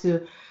 wanted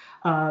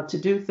to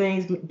do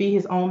things, be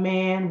his own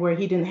man, where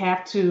he didn't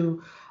have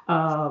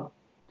uh,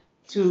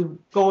 to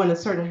go in a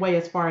certain way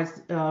as far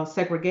as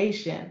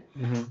segregation.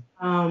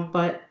 Hmm.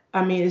 But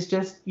I mean, it's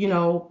just,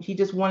 he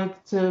just wanted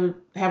to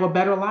have a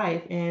better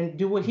life and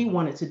do what he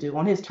wanted to do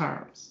on his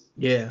terms.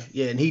 Yeah,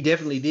 yeah, and he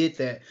definitely did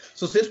that.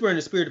 So since we're in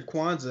the spirit of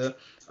Kwanzaa,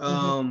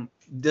 Hmm.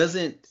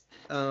 doesn't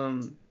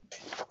um,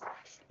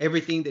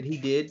 everything that he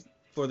did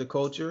for the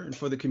culture and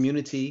for the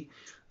community,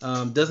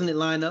 doesn't it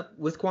line up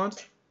with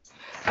Kwanzaa?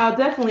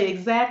 Definitely,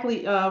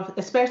 exactly.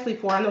 Especially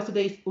for, I know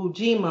today's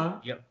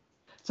Ujima, Yep.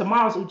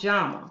 tomorrow's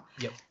Ujama,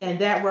 Yep. and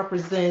that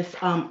represents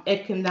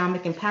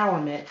economic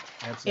empowerment.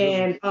 Absolutely.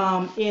 And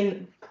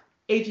in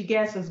A.G.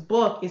 Gaston's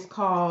book, it's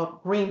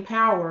called Green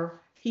Power.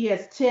 He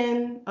has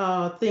 10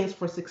 things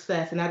for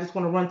success, and I just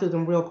want to run through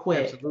them real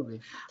quick.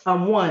 Absolutely.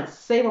 One,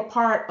 save a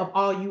part of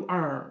all you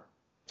earn.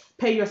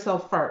 Pay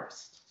yourself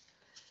first.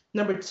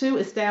 Number two,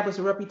 establish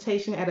a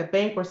reputation at a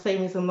bank or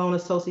savings and loan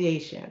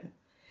association.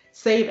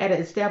 Save at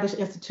an established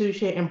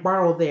institution and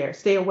borrow there.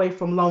 Stay away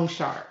from loan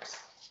sharks.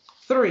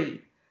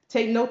 Three,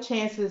 take no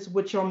chances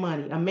with your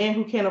money. A man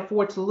who can't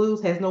afford to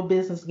lose has no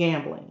business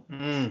gambling.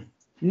 Mm.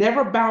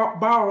 Never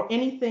borrow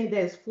anything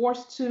that is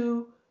forced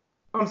to,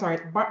 I'm sorry,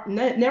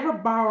 never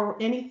borrow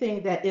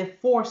anything that if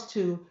forced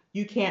to,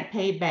 you can't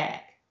pay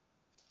back.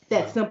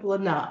 That's Wow. simple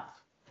enough.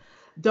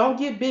 Don't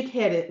get big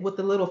headed with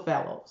the little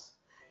fellows.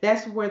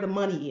 That's where the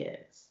money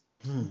is.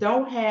 Mm.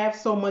 Don't have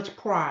so much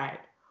pride.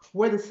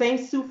 Wear the same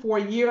suit for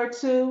a year or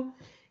two.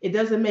 It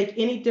doesn't make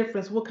any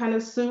difference what kind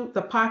of suit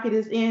the pocket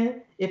is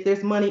in if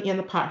there's money in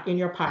the in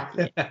your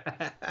pocket.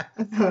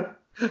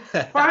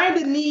 Find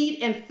the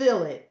need and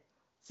fill it.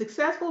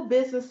 Successful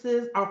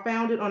businesses are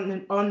founded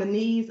on the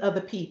needs of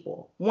the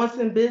people. Once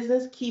in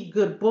business, keep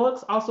good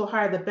books. Also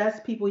hire the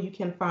best people you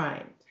can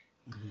find.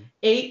 Mhm.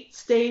 Eight,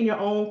 stay in your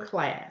own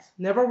class.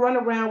 Never run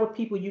around with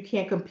people you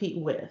can't compete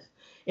with.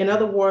 In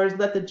other words,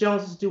 let the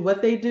Joneses do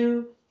what they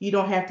do. You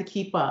don't have to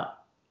keep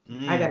up.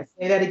 I got Mm. to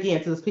say that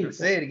again to those Say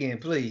people. it again,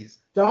 please.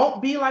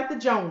 Don't be like the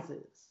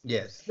Joneses.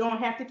 Yes. You don't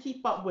have to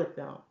keep up with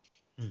them.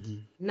 Hmm.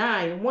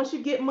 Nine, once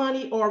you get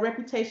money or a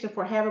reputation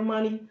for having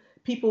money,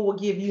 people will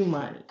give you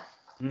money.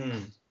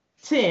 Mm.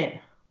 10,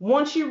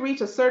 once you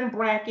reach a certain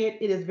bracket,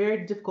 it is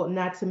very difficult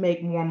not to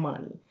make more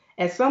money.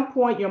 At some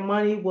point, your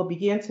money will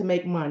begin to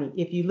make money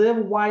if you live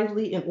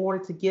wisely in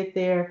order to get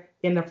there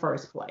in the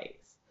first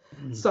place.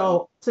 Mm.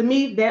 So, to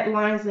me, that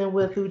lines in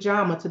with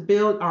Ujama to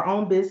build our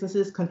own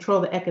businesses,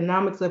 control the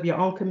economics of your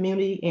own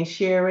community, and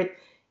share it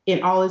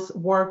in all its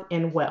work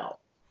and wealth.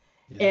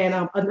 And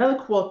Yes. another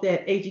quote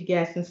that A.G.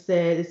 Gaston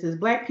said, it says,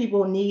 Black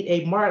people need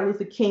a Martin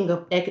Luther King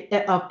of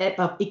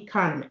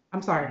economy.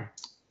 I'm sorry, Mm.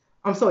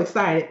 I'm so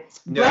excited.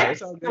 No, Black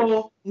it's all good.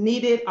 people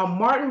needed a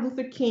Martin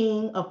Luther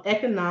King of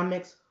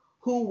economics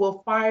who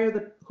will fire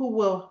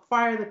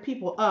the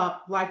people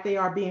up like they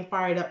are being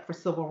fired up for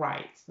civil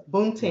rights.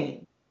 Boom Mm.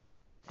 team.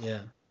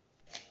 Yeah.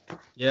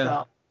 Yeah.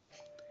 So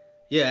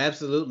Yeah,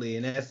 absolutely.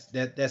 And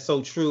that's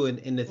so true.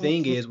 And the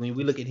thing mhm, is, when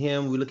we look at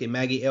him, we look at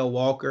Maggie L.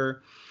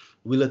 Walker,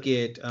 we look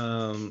at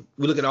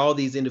all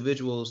these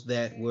individuals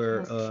that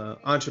were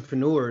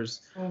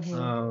entrepreneurs. mhm,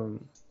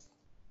 Um,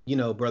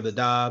 Brother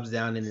Dobbs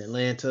down in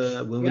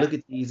Atlanta. When we yeah, look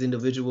at these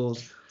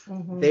individuals,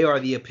 mhm, they are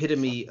the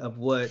epitome of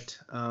what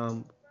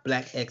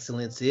Black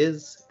excellence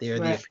is. They are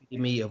the right,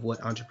 epitome of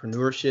what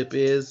entrepreneurship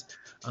is.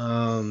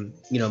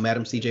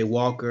 Madam C.J.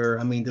 Walker.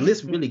 I mean, the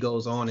list mhm, really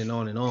goes on and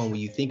on and on when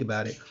you think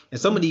about it. And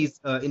some of mhm, these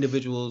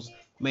individuals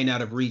may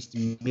not have reached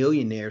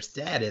millionaire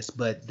status,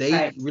 but they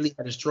right, really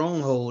had a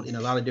stronghold in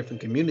a lot of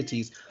different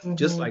communities,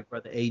 just mhm, like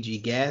Brother A.G.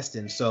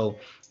 Gaston. So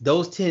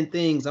those 10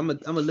 things, I'm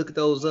gonna look at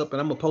those up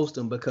and I'm gonna post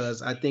them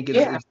because I think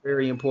yeah, it's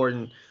very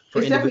important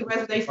for it definitely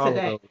individuals to resonates follow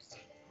today. those.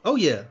 Oh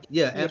yeah,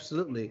 yeah, Yeah,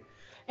 absolutely.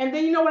 and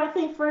then you know what I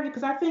think, Freddie,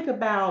 because I think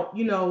about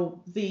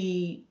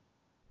the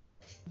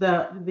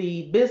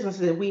businesses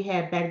that we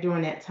had back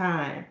during that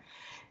time,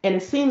 and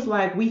it seems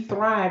like we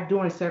thrived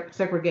during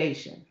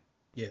segregation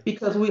Yeah.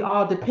 because we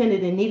all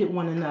depended and needed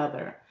one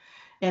another.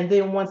 And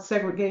then once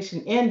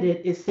segregation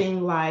ended, it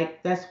seemed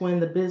like that's when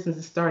the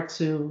businesses start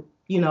to,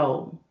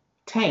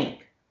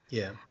 tank.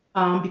 Yeah.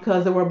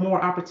 Because there were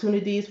more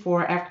opportunities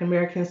for African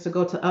Americans to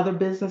go to other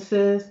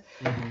businesses,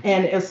 Hmm.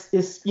 and it's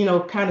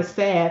kind of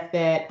sad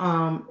that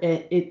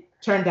it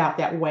turned out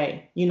that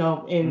way.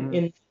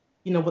 Hmm.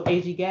 With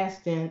A.G.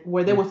 Gaston,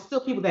 where there were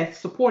still people that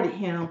supported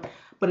him,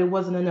 but it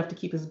wasn't enough to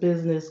keep his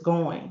business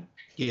going.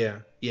 Yeah,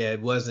 yeah,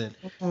 it wasn't.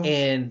 Mhm.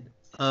 And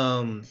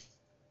um,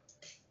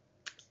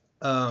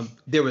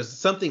 there was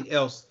something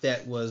else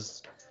that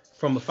was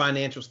from a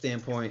financial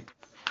standpoint.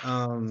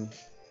 Um,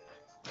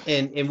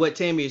 and what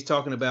Tammy is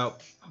talking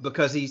about,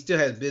 because he still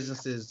has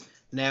businesses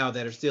now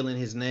that are still in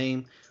his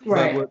name,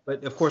 but Right.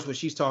 but of course what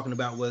she's talking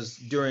about was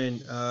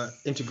during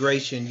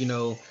integration,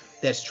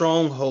 that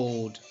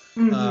stronghold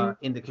Hmm.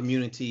 in the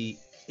community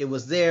it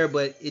was there,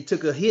 but it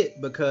took a hit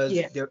because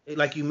Yeah. there,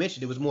 like you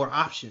mentioned, there was more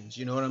options.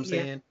 You know what I'm Yeah.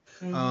 saying?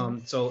 Hmm.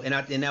 So and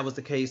that was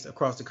the case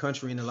across the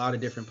country in a lot of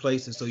different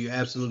places. So you're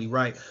absolutely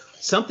right.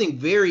 Something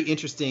very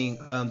interesting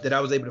that I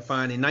was able to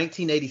find in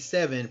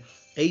 1987,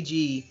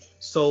 AG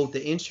sold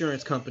the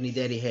insurance company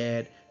that he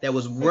had that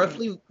was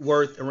roughly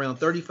worth around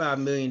 $35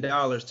 million to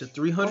Oh, wow.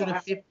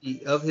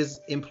 350 of his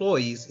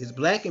employees, his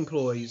black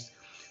employees,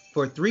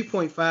 for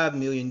 3.5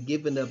 million,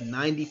 giving up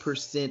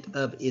 90%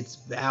 of its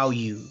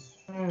value.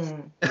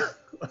 Mm.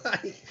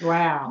 Like, you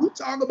Wow.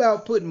 talk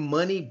about putting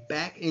money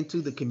back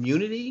into the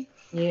community,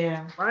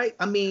 Yeah. right?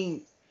 I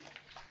mean,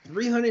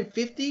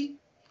 350,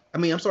 I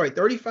mean, I'm sorry,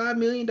 $35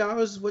 million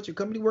is what your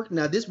company worked.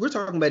 Now, this we're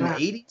talking about in the Wow.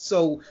 80s,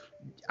 so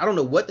I don't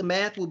know what the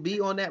math would be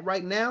on that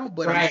right now,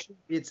 but I'm Right. sure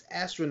it's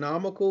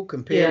astronomical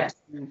compared Yes.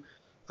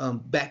 to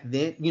back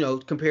then,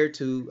 compared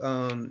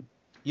to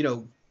you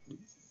know,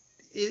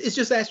 it's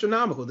just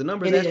astronomical. The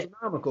number is It is.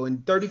 astronomical,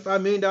 and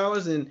 $35 million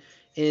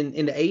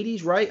in the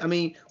 80s, right? I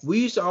mean, we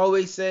used to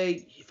always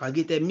say, if I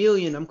get that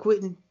million, I'm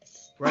quitting,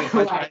 right?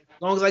 As Right.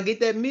 long as I get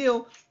that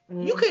mill,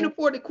 you can't Hmm.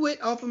 afford to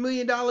quit off $1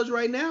 million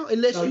right now,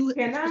 unless No, you you,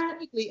 cannot.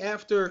 specifically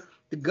after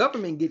the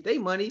government get their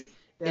money,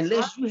 That's right.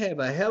 unless you have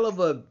a hell of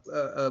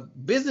a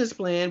business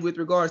plan with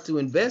regards to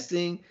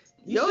investing,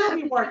 You you'll still have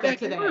be to get working back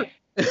to work. today.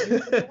 You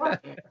still be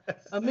working.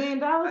 $1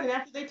 million, and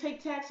after they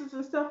take taxes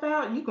and stuff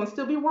out, you can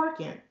still be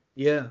working.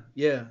 Yeah,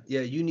 yeah,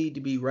 yeah. You need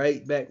to be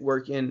right back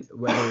working,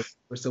 whether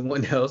for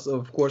someone else or,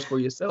 of course, for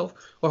yourself,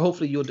 or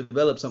hopefully you'll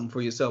develop something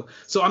for yourself.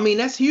 So, I mean,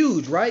 that's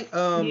huge, right?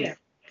 Yeah.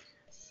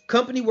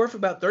 Company worth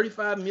about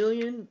 35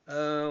 million.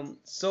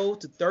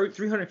 Sold to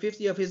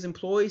 350 of his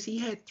employees. He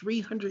had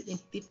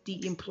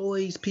 350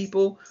 employees,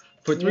 people,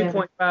 for Yeah.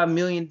 3.5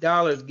 million,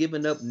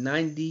 giving up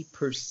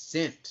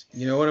 90%.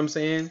 You know what I'm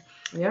saying?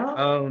 Yeah.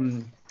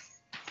 Um,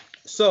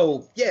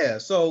 so yeah,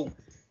 so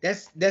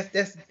that's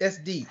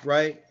deep,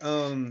 right?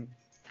 Something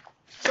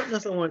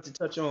else I wanted to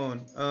touch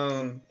on.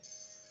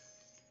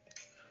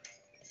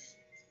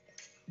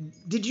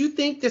 Did you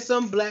think that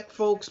some black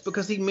folks,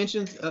 because he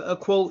mentions a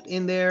quote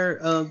in there,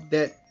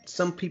 that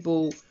some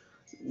people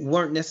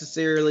weren't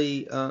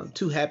necessarily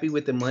too happy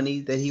with the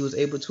money that he was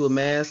able to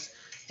amass?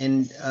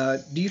 And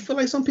do you feel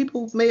like some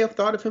people may have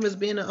thought of him as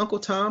being an Uncle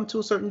Tom to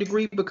a certain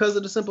degree because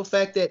of the simple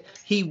fact that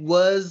he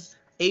was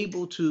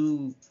able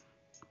to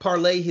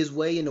parlay his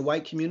way in the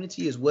white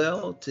community as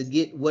well to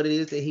get what it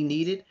is that he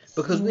needed?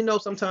 Because we know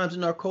sometimes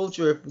in our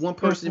culture, if one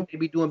person Mhm. may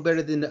be doing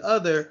better than the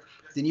other,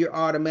 then you're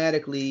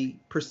automatically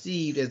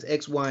perceived as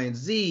X, Y, and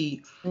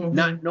Z,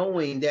 not Mhm.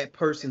 knowing that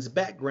person's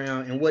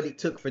background and what it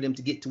took for them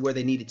to get to where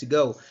they needed to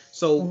go.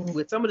 So Mhm.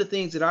 with some of the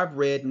things that I've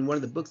read and one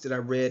of the books that I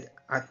read,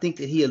 I think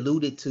that he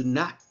alluded to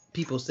not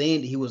people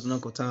saying that he was an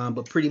Uncle Tom,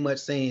 but pretty much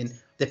saying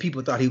that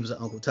people thought he was an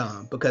Uncle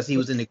Tom because he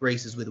was in the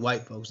graces with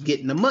white folks,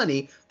 getting the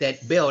money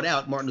that bailed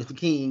out Martin Luther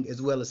King as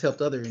well as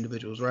helped other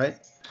individuals, right?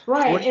 So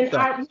Right. what are your And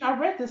thoughts? I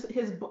read this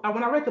his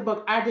when I read the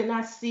book, I did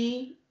not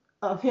see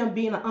of him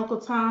being an Uncle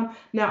Tom.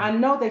 Now I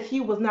know that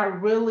he was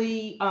not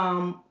really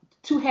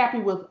too happy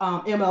with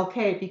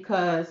MLK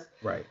because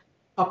Right.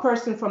 a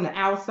person from the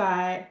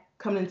outside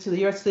coming into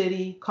your city,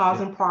 Yeah.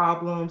 causing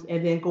problems,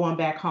 and then going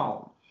back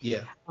home.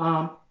 Yeah.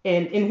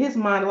 And in his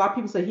mind, a lot of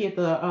people say he had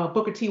the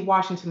Booker T.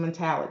 Washington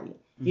mentality,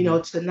 Hmm.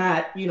 to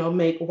not,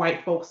 make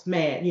white folks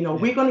mad. Yeah.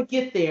 We're going to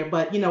get there,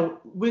 but,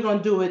 we're going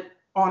to do it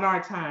on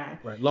our time.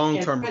 Right. Long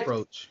And term Fred,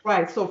 approach.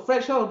 right, so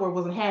Fred Shuttleworth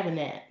wasn't having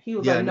that. He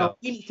was Yeah. like, no, No.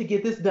 we need to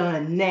get this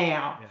done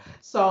now. Yeah.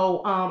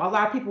 So a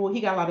lot of people, he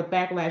got a lot of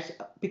backlash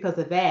because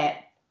of that.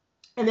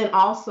 And then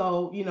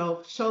also,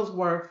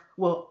 Shuttlesworth,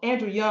 well,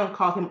 Andrew Young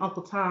called him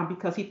Uncle Tom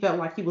because he felt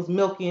like he was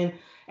milking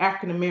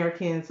African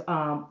Americans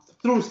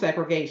through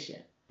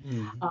segregation.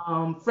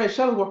 Hmm. Fred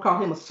Shuttleworth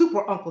called him a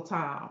super Uncle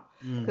Tom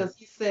Hmm. because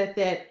he said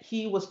that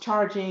he was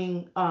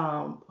charging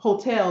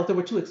hotels that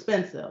were too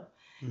expensive.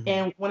 Hmm.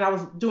 And when I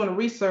was doing the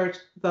research,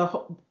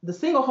 the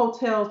single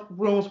hotel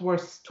rooms were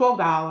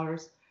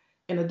 $12,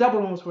 and the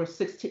double rooms were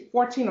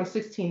 14 or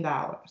 $16.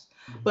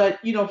 Hmm. But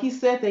he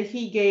said that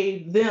he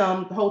gave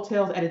them the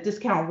hotels at a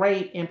discount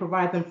rate and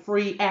provided them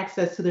free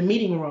access to the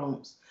meeting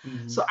rooms.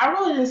 Hmm. So I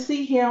really didn't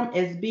see him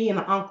as being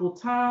an Uncle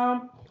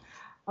Tom.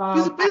 He's a I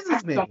just don't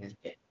businessman. see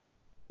it.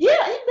 Yeah,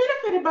 he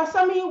benefited by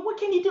some. I mean, what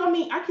can you do? I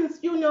mean, I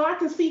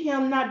can see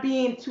him not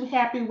being too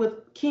happy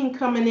with King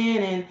coming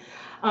in,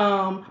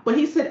 and but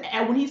he said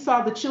when he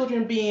saw the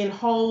children being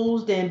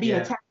hosed and being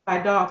Yeah. attacked by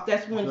dogs,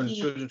 During the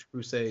Children's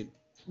Crusade.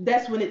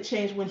 that's when it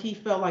changed. When he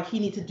felt like he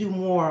needed to do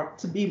more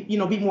to be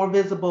more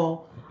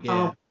visible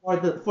Yeah. for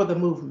the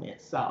movement.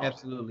 So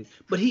Absolutely.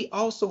 But he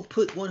also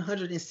put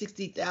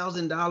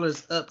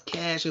 $160,000 up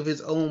cash of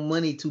his own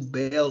money to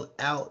bail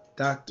out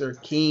Dr.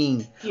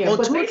 King. yeah, On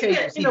but two they said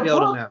occasions, in he the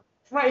bailed him book, out.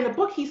 right in the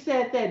book, he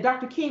said that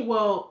Dr. King,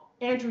 well,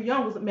 Andrew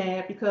Young was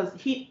mad because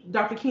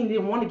Dr. King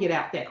didn't want to get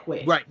out that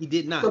quick. Right. He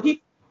did So not.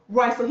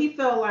 he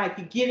felt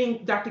like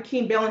getting Dr.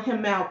 King bailing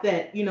him out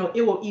that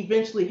it will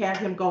eventually have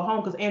him go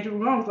home because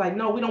Andrew Young was like,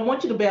 no, we don't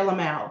want you to bail him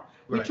out.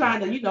 We're Right.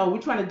 trying Right. to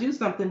we're trying to do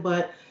something,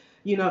 but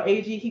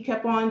AG, he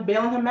kept on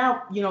bailing him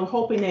out,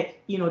 hoping that,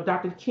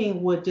 Dr.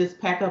 King would just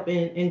pack up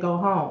and go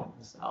home.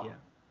 So Yeah.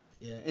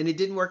 Yeah, and it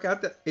didn't work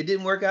out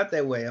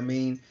that way. I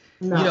mean,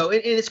 no,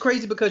 and it's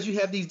crazy because you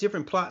have these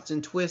different plots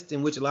and twists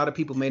in which a lot of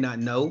people may not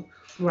know,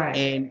 right.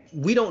 and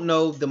we don't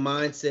know the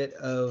mindset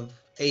of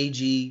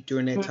AG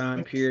during that time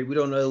Mhm. period. We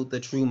don't know the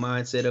true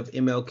mindset of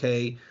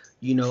MLK.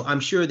 I'm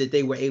sure that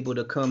they were able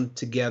to come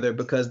together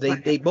because they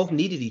Right. both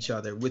needed each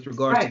other with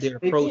regards to Right. their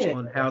They approach did.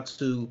 on how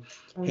to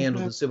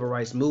handle Hmm. the civil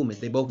rights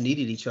movement. They both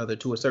needed each other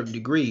to a certain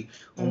degree.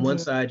 On one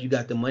Hmm. side, you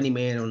got the money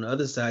man. On the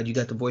other side, you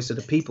got the voice of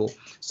the people.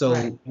 Right.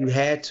 So you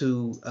had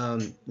to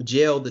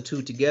gel the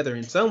two together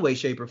in some way,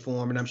 shape, or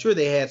form. And I'm sure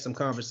they had some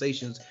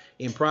conversations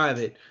in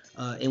private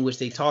in which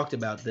they talked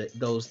about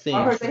those I things.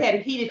 heard they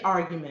had heated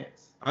arguments.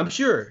 I'm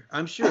sure.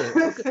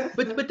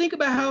 But think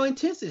about how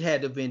intense it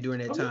had to have been during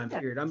that Oh time yeah.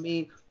 period. I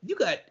mean, you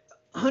got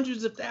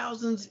hundreds of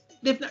thousands,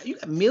 if not, you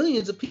got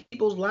millions of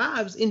people's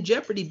lives in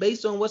jeopardy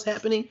based on what's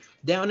happening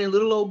down in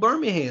little old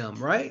Birmingham,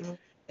 right? Mhm.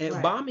 And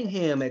Right.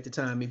 Birmingham at the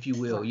time, if you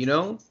will, Right.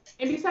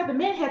 And besides, the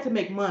man had to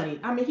make money.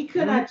 I mean, he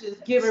could Mhm. not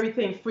just give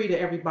everything free to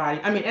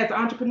everybody. I mean, as an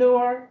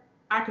entrepreneur,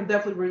 I can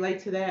definitely relate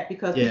to that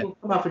because Yeah. people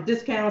come out for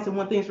discounts and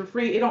want things for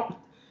free. It don't.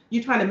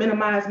 You're trying to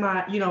minimize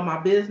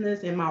my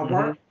business and my Hmm.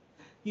 work.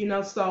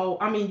 So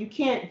I mean, you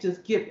can't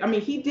just give. I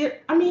mean, he did.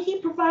 I mean, he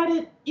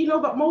provided,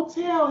 the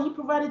motel. He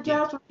provided Yeah.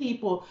 jobs for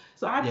people.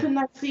 So I Yeah. could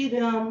not see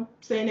them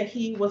saying that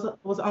he was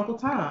Uncle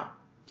Tom.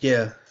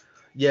 Yeah.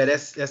 Yeah,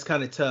 that's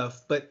kind of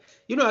tough. But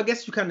I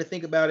guess you kind of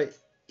think about it,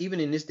 even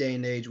in this day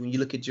and age, when you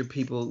look at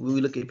when we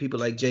look at people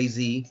like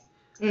Jay-Z.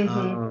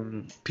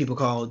 Mm-hmm. People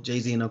call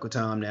Jay-Z and Uncle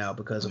Tom now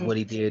because of Mm-hmm. what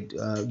he did,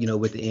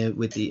 with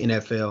the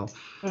NFL.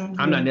 I'm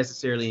not Mm-hmm.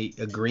 necessarily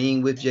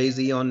agreeing with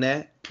Jay-Z on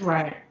that,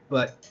 Right.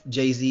 but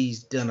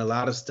Jay-Z's done a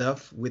lot of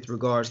stuff with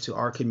regards to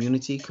our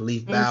community.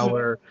 Khalif Mm-hmm.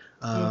 Bauer,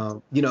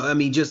 I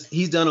mean, just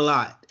he's done a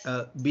lot.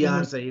 Mm-hmm.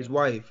 Beyonce, his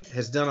wife,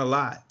 has done a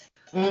lot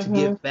to Mm-hmm.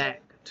 give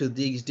back to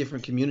these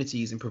different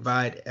communities and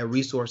provide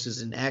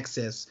resources and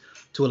access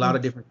to a lot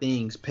of different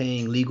things,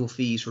 paying legal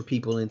fees for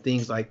people and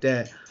things like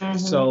that. Mm-hmm.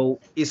 So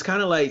it's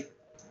kind of like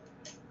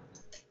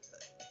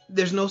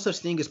there's no such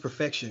thing as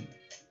perfection.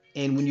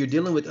 And when you're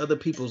dealing with other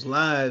people's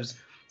lives,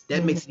 that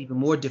Mm-hmm. makes it even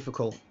more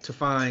difficult to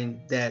find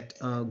that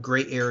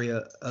gray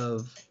area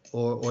of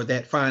or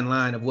that fine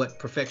line of what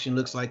perfection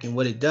looks like and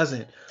what it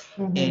doesn't.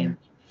 Mm-hmm. And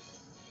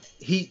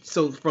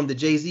so from the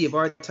Jay-Z of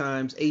our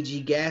times,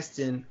 A.G.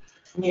 Gaston,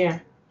 Yeah.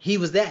 he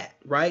was that,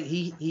 right?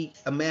 He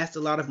amassed a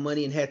lot of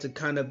money and had to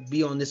kind of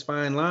be on this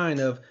fine line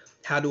of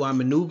how do I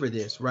maneuver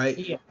this, right?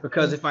 Yeah.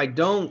 Because if I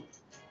don't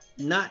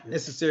not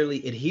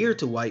necessarily adhere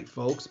to white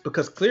folks,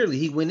 because clearly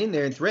he went in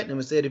there and threatened them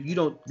and said, if you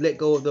don't let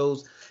go of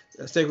those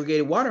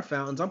segregated water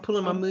fountains, I'm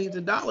pulling my millions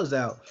of dollars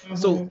out.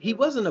 So Mm-hmm. he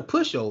wasn't a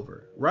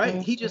pushover, right?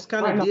 He Mm-hmm. just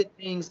kind Right. of No. did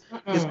things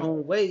his Mm-mm.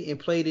 own way and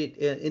played it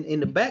in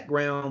the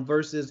background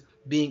versus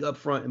being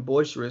upfront and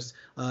boisterous,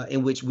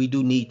 in which we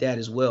do need that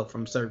as well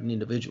from certain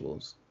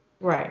individuals.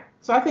 Right.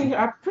 So I think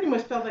I pretty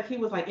much felt like he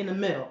was like in the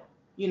middle,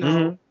 you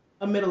know, Hmm.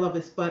 a middle of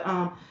this. But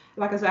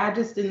like I said, I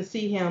just didn't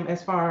see him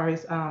as far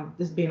as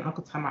this being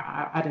Uncle Tom.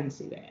 I didn't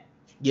see that.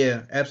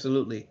 Yeah,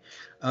 absolutely.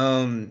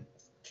 Um,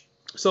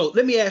 So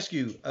let me ask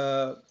you,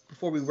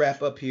 before we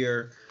wrap up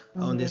here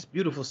on Hmm. this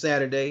beautiful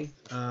Saturday.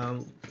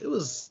 It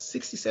was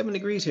 67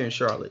 degrees here in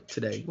Charlotte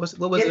today. What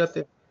was it It's up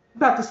there?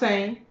 about the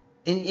same.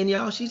 And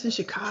y'all, she's in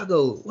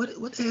Chicago.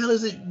 What the hell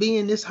is it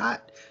being this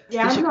hot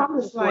Yeah, in I know. I'm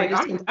Chicago just for at like this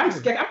time of I'm year?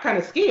 scared. I'm kind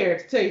of scared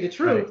to tell you the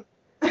Right. truth.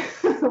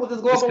 With this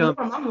It's global coming.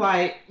 warming, I'm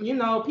like,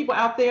 people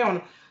out there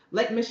on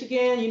Lake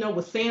Michigan,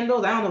 with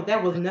sandals. I don't know if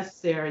that was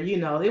necessary.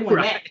 They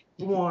weren't that Right.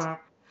 warm,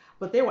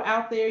 but they were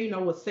out there,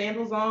 with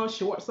sandals on,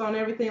 shorts on,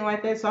 everything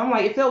like that. So I'm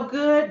like, it felt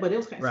good, but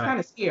it's Right. kind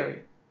of scary.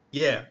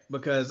 Yeah,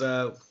 because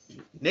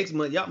next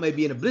month y'all may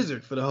be in a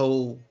blizzard for the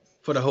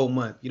whole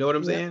month. You know what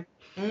I'm Yep. saying?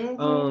 Mhm.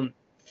 Um,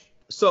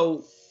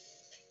 so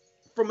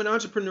from an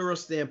entrepreneurial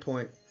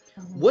standpoint,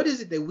 Mhm. what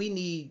is it that we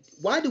need?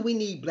 Why do we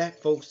need black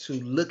folks to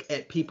look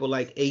at people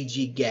like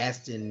A.G.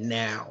 Gaston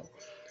now,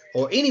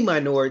 or any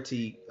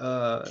minority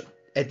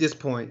at this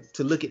point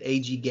to look at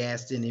A.G.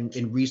 Gaston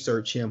and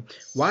research him?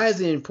 Why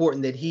is it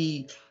important that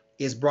he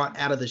is brought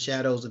out of the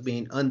shadows of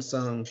being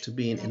unsung to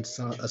being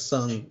a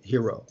sung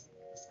hero?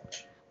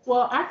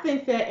 Well, I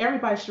think that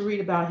everybody should read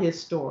about his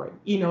story,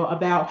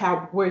 about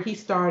how where he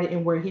started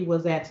and where he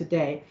was at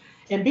today.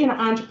 And being an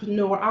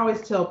entrepreneur, I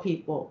always tell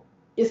people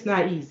it's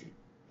not easy.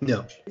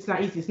 No. It's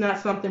not easy. It's not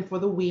something for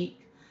the weak.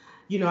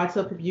 I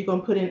tell people you're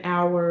gonna put in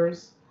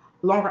hours,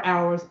 longer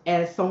hours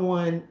as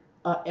someone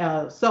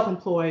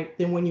self-employed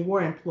than when you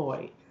were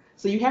employed.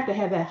 So you have to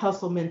have that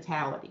hustle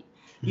mentality.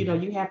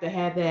 Mhm. You have to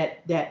have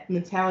that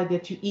mentality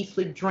that you eat,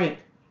 sleep, drink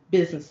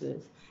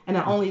businesses, and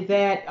not only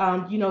that,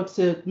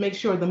 to make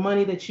sure the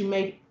money that you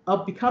make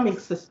of becoming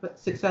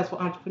successful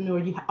entrepreneur,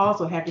 you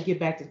also have to give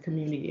back to the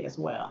community as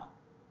well.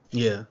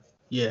 Yeah.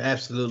 Yeah,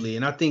 absolutely.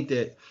 And I think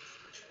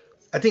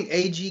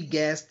A.G.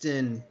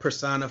 Gaston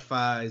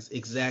personifies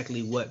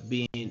exactly what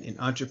being an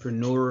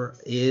entrepreneur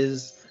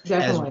is. as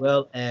Definitely.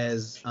 well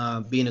as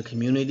being a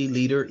community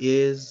leader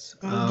is,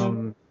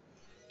 Mm-hmm.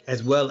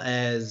 as well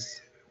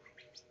as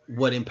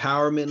what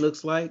empowerment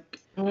looks like.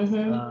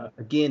 Mm-hmm.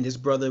 Again, this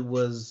brother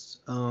was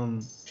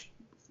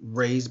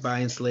raised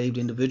by enslaved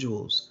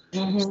individuals.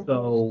 Mm-hmm.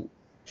 So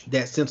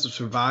that sense of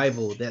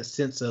survival, that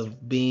sense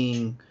of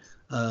being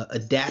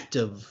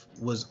adaptive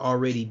was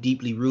already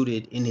deeply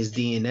rooted in his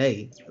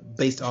DNA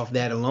based off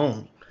that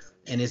alone.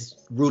 And it's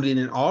rooted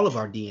in all of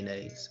our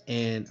DNAs.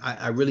 And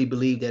I really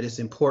believe that it's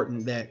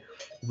important that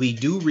we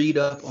do read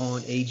up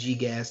on A.G.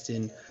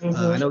 Gaston. I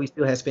Mm-hmm. know he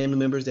still has family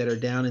members that are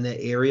down in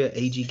that area.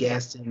 A.G. Yeah.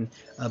 Gaston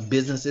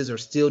businesses are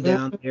still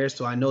down there.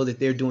 So I know that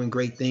they're doing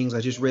great things.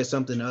 I just read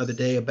something the other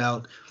day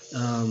about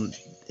um,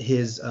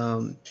 his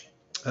the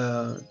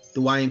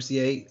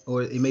YMCA,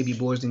 or it may be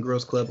Boys and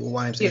Girls Club or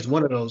YMCA. Yeah. It's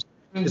one of those.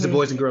 It's a Mm-hmm.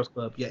 Boys and Girls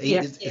Club. Yeah,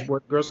 Yeah. it's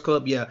Boys and Girls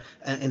Club. Yeah,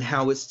 and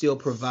how it's still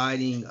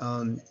providing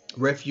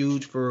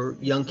refuge for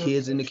young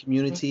kids in the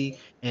community.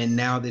 And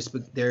now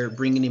they're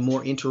bringing in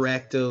more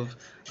interactive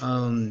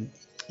um,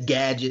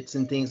 gadgets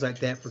and things like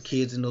that for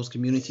kids in those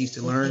communities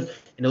to learn.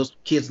 And those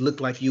kids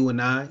look like you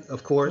and I,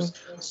 of course.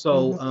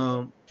 So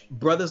Mm-hmm.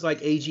 brothers like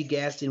A.G.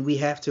 Gaston, we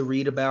have to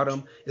read about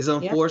him. It's Yeah.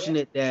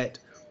 unfortunate that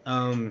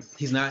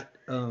he's not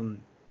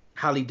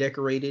highly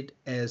decorated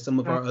as some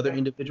of our other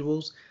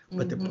individuals,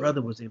 but the Mm-hmm.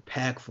 brother was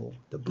impactful.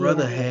 The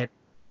brother Yeah. had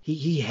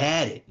he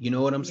had it. You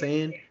know what I'm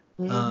saying?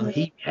 Mm-hmm.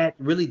 He had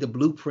really the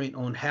blueprint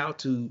on how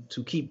to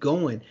keep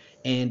going.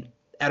 And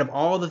out of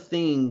all the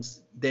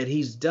things that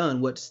he's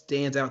done, what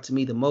stands out to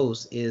me the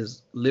most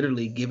is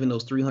literally giving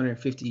those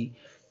 350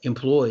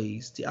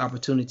 employees the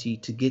opportunity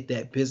to get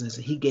that business.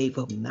 And he gave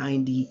up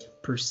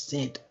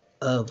 90%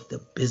 of the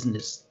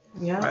business,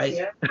 Yeah. right?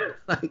 Yeah.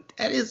 Like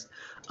that is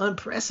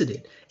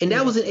unprecedented. And that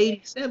Yeah. was in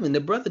 87. The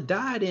brother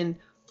died in,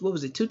 what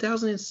was it,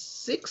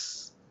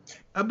 2006?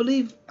 I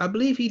believe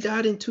he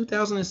died in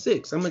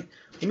 2006. Let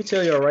me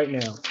tell y'all right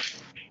now.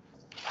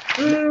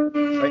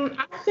 Right.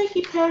 I think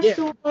he Yeah, passed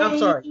I'm away.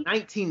 sorry,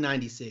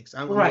 1996.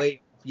 I'm Right.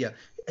 way, yeah.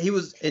 He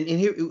was, and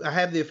here I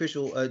have the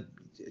official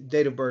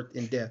date of birth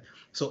and death.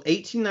 So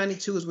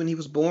 1892 is when he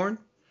was born,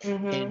 and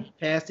Mm-hmm. he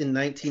passed in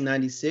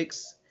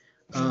 1996.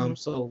 Mm-hmm.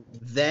 So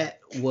that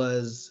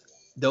was,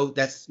 though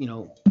that's,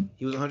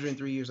 he was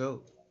 103 years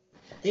old.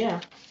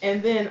 Yeah.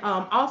 And then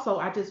also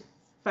I just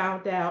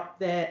found out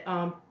that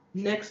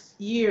next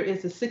year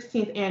is the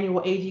 16th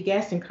annual AG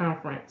Gaston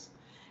Conference.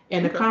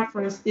 And the Okay.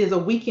 conference is a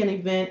weekend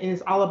event and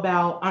it's all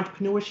about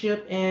entrepreneurship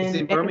It's in and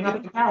economic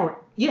Birmingham. empowerment.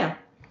 Yeah.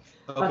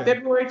 Okay.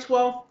 February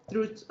 12th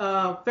through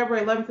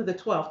February 11th to the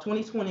 12th,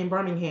 2020 in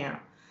Birmingham.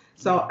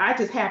 So Okay. I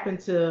just happened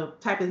to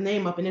type his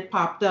name up and it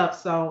popped up.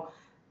 So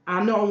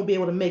I know I won't be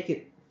able to make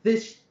it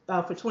this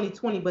for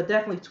 2020, but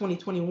definitely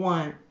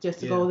 2021 just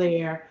to Yeah. go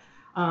there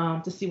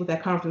to see what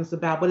that conference is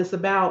about. But it's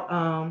about,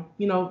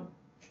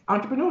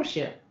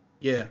 entrepreneurship.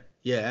 Yeah.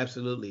 Yeah.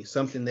 Absolutely.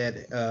 Something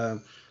that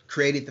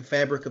created the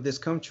fabric of this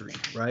country,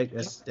 right?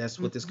 Yeah. That's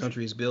what this Mhm.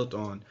 country is built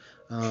on.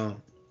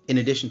 In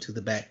addition to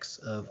the backs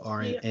of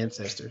our Yeah.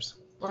 ancestors.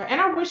 Right.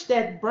 And I wish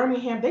that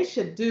Birmingham, they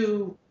should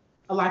do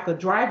like a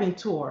driving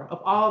tour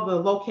of all the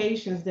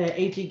locations that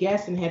A.G.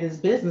 Gaston had his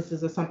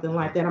businesses or something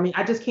like that. I mean,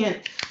 I just can't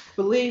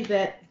believe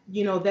that,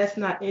 that's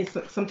not it's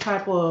some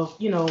type of,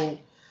 Woven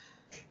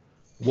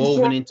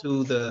historical.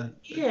 into the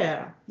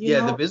Yeah,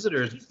 yeah, the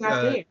visitors. he's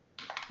not there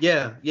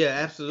Yeah, yeah,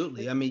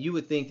 absolutely. I mean, you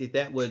would think that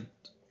that would,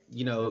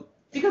 you know,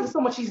 because of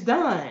so much he's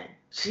done,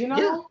 you yeah,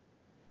 know?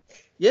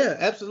 yeah,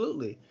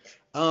 absolutely.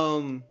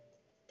 Um,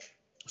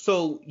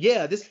 so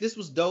yeah, this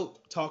was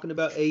dope talking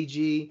about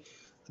AG,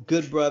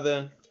 good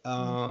brother.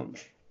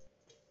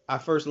 I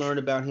first learned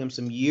about him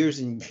some years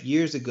and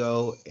years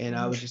ago, and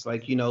I Mhm. was just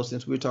like,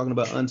 since we were talking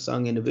about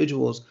unsung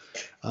individuals,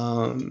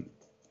 um,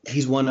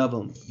 he's one of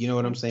them. You know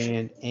what I'm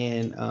saying?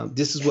 And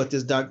this is what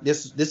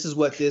this is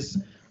what this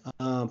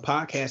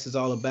podcast is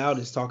all about.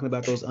 Is talking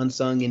about those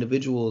unsung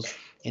individuals,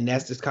 and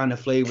that's this kind of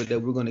flavor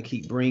that we're going to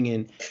keep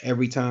bringing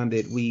every time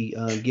that we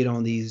get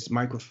on these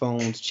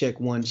microphones. Check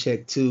one,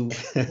 check two,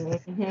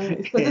 Mhm.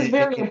 Because it's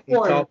very and talk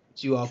important.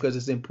 with you all because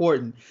it's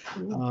important.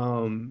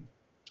 Mhm.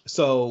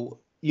 So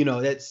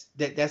that's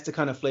the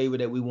kind of flavor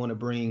that we want to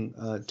bring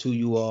to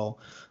you all.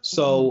 Mhm.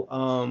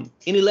 So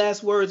any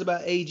last words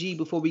about AG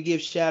before we give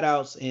shout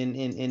outs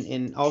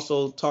and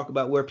also talk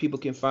about where people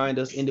can find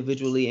us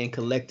individually and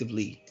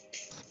collectively?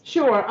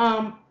 Sure.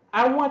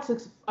 I want to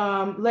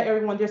let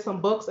everyone, there's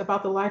some books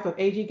about the life of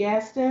A.G.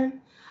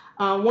 Gaston.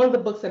 One of the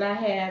books that I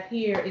have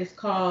here is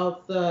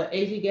called The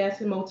A.G.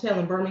 Gaston Motel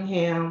in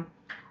Birmingham,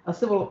 a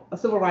civil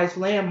rights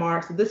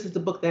landmark. So this is the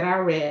book that I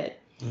read.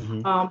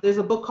 Hmm. There's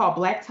a book called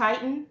Black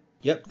Titan.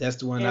 Yep, that's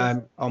the one And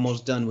I'm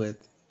almost done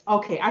with.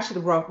 okay, I should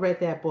have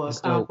read that book.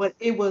 It's dope. But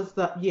it was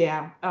the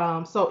yeah.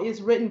 So it's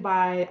written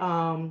by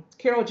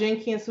Carol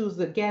Jenkins, who's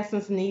the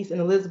Gaston's niece,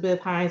 and Elizabeth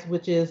Hines,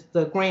 which is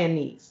the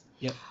grandniece.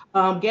 Yep.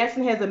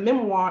 Gaston has a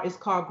memoir. It's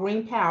called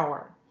Green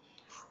Power.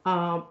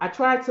 I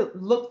tried to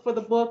look for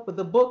the book, but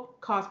the book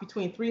costs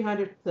between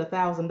 $300 to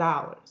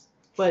 $1,000.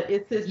 But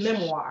it's his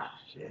memoir.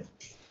 Shit.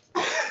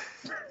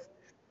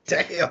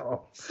 Damn.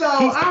 So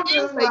He's I'm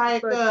still just making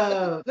like, money.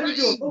 let me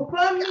do a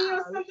GoFundMe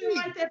or something Golly.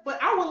 like that. But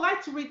I would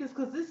like to read this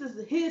because this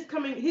is his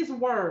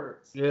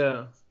words.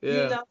 Yeah, You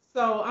yeah. know,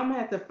 so I'm gonna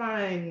have to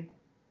find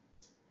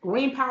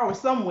green power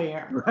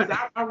somewhere because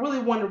Right. I really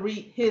want to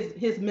read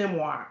his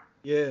memoir.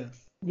 Yeah.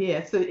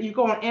 Yeah, so you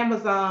go on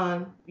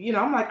Amazon, you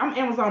know, I'm like, I'm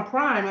Amazon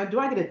Prime. Do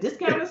I get a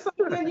discount or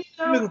something? You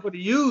You're know, looking for the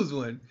used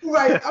one.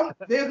 right?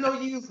 There's no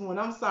used one.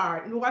 I'm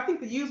sorry. No, I think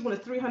the used one is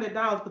 $300,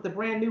 but the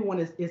brand new one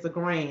is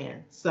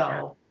 $1,000.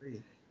 So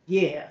Golly.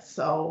 yeah,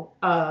 so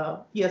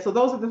yeah, so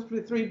those are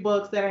the three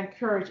books that I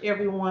encourage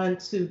everyone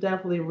to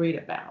definitely read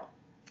about.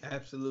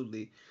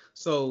 Absolutely.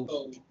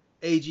 So,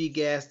 A.G.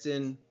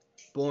 Gaston,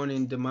 born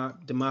in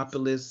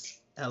Demopolis,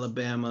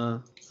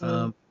 Alabama,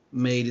 Mm,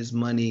 made his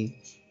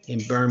money in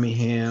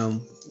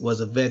Birmingham, was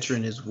a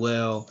veteran as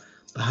well,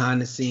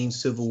 behind the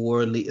scenes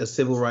a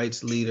civil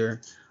rights leader.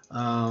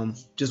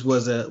 Just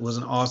was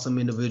an awesome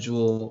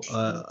individual,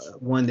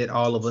 mm, one that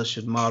all of us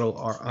should model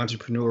our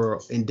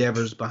entrepreneurial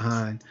endeavors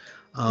behind.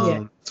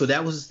 yeah. So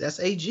that's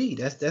AG.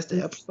 That's the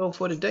Mm, episode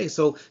for today.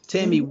 So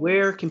Tammy, mhm.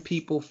 where can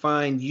people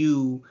find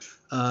you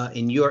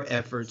in your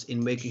efforts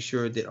in making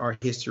sure that our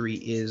history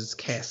is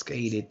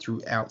cascaded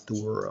throughout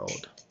the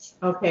world?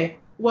 Okay.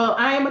 Well,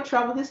 I am a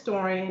travel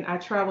historian. I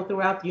travel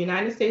throughout the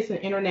United States and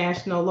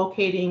international,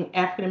 locating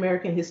African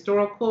American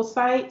historical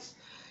sites.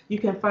 You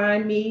can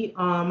find me.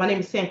 My name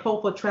is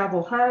Sankofa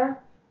Travel Her,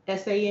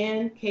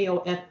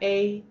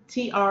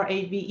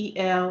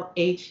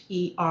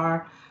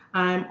 SankofaTravelHer.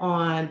 I'm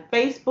on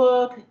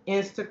Facebook,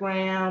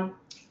 Instagram,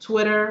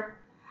 Twitter,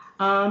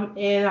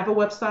 and I have a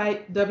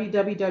website,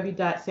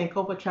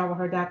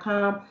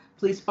 www.sankofatravelher.com.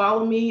 Please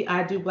follow me.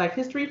 I do Black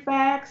History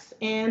Facts,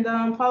 and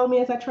follow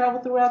me as I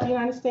travel throughout the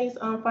United States,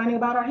 finding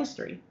about our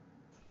history.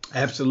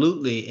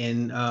 Absolutely.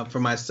 And for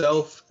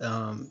myself,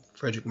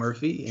 Frederick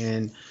Murphy,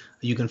 and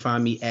you can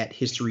find me at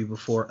History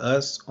Before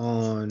Us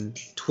on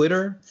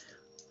Twitter,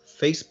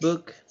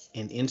 Facebook,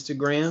 and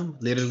Instagram.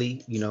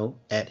 Literally,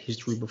 at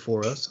History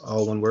Before Us,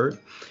 all one word.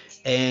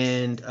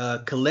 And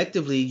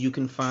collectively, you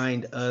can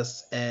find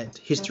us at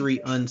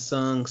History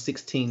Unsung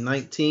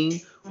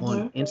 1619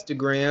 on Mhm.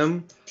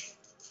 Instagram,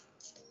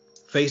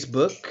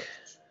 Facebook,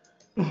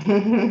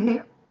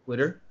 Mhm.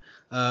 Twitter.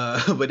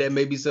 But that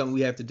may be something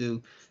we have to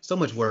do. So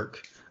much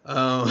work.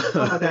 Oh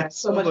my God,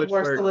 so So much much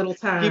work, so work. little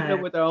Keeping up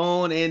time. with our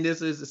own, and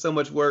this is so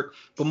much work.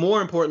 But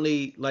more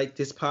importantly, like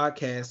this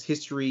podcast,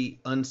 History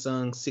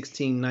Unsung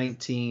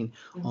 1619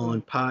 Mhm.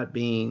 on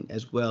Podbean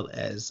as well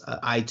as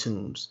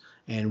iTunes.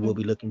 And we'll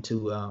be looking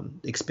to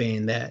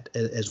expand that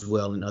as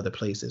well in other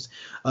places.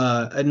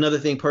 Another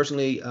thing,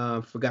 personally,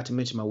 forgot to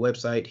mention my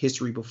website,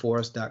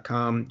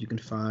 historybeforeus.com. You can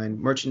find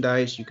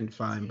merchandise, you can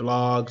find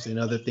blogs, and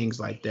other things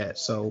like that.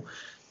 So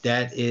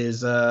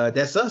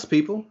that's us,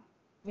 people.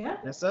 Yeah.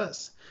 That's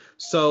us.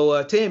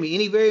 So, Tammy,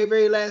 any very,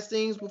 very last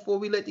things before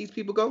we let these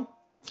people go?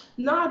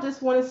 No, I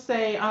just want to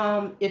say,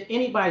 if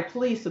anybody,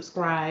 please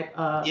subscribe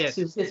to Yes,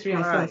 History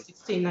on Sun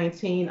subscribe.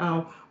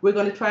 1619. We're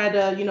going to try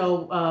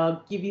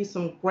to, give you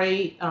some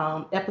great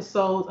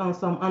episodes on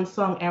some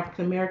unsung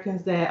African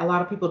Americans that a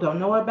lot of people don't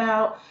know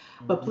about.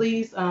 But Mhm.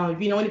 please,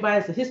 if you know anybody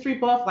that's a history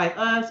buff like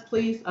us,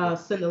 please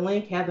send a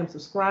link, have them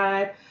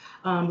subscribe,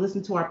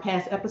 listen to our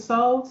past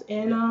episodes,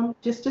 and Yep.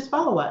 just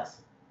follow us.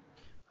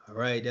 All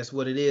right, that's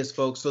what it is,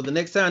 folks. So the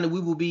next time that we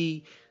will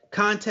be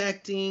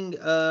contacting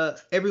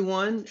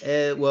everyone,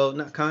 well,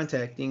 not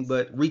contacting,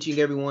 but reaching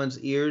everyone's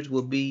ears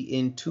will be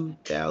in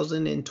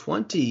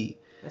 2020.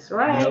 That's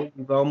right.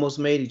 We've almost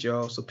made it,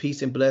 y'all. So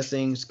peace and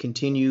blessings.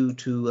 Continue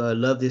to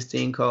love this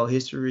thing called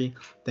history.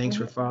 Thanks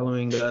for Mhm.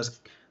 following us.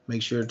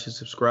 Make sure to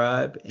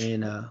subscribe,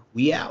 and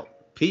we out. All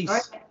right.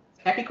 Peace.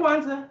 Happy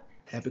Kwanzaa.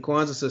 Happy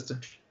Kwanzaa, sister. All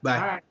Bye.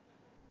 right.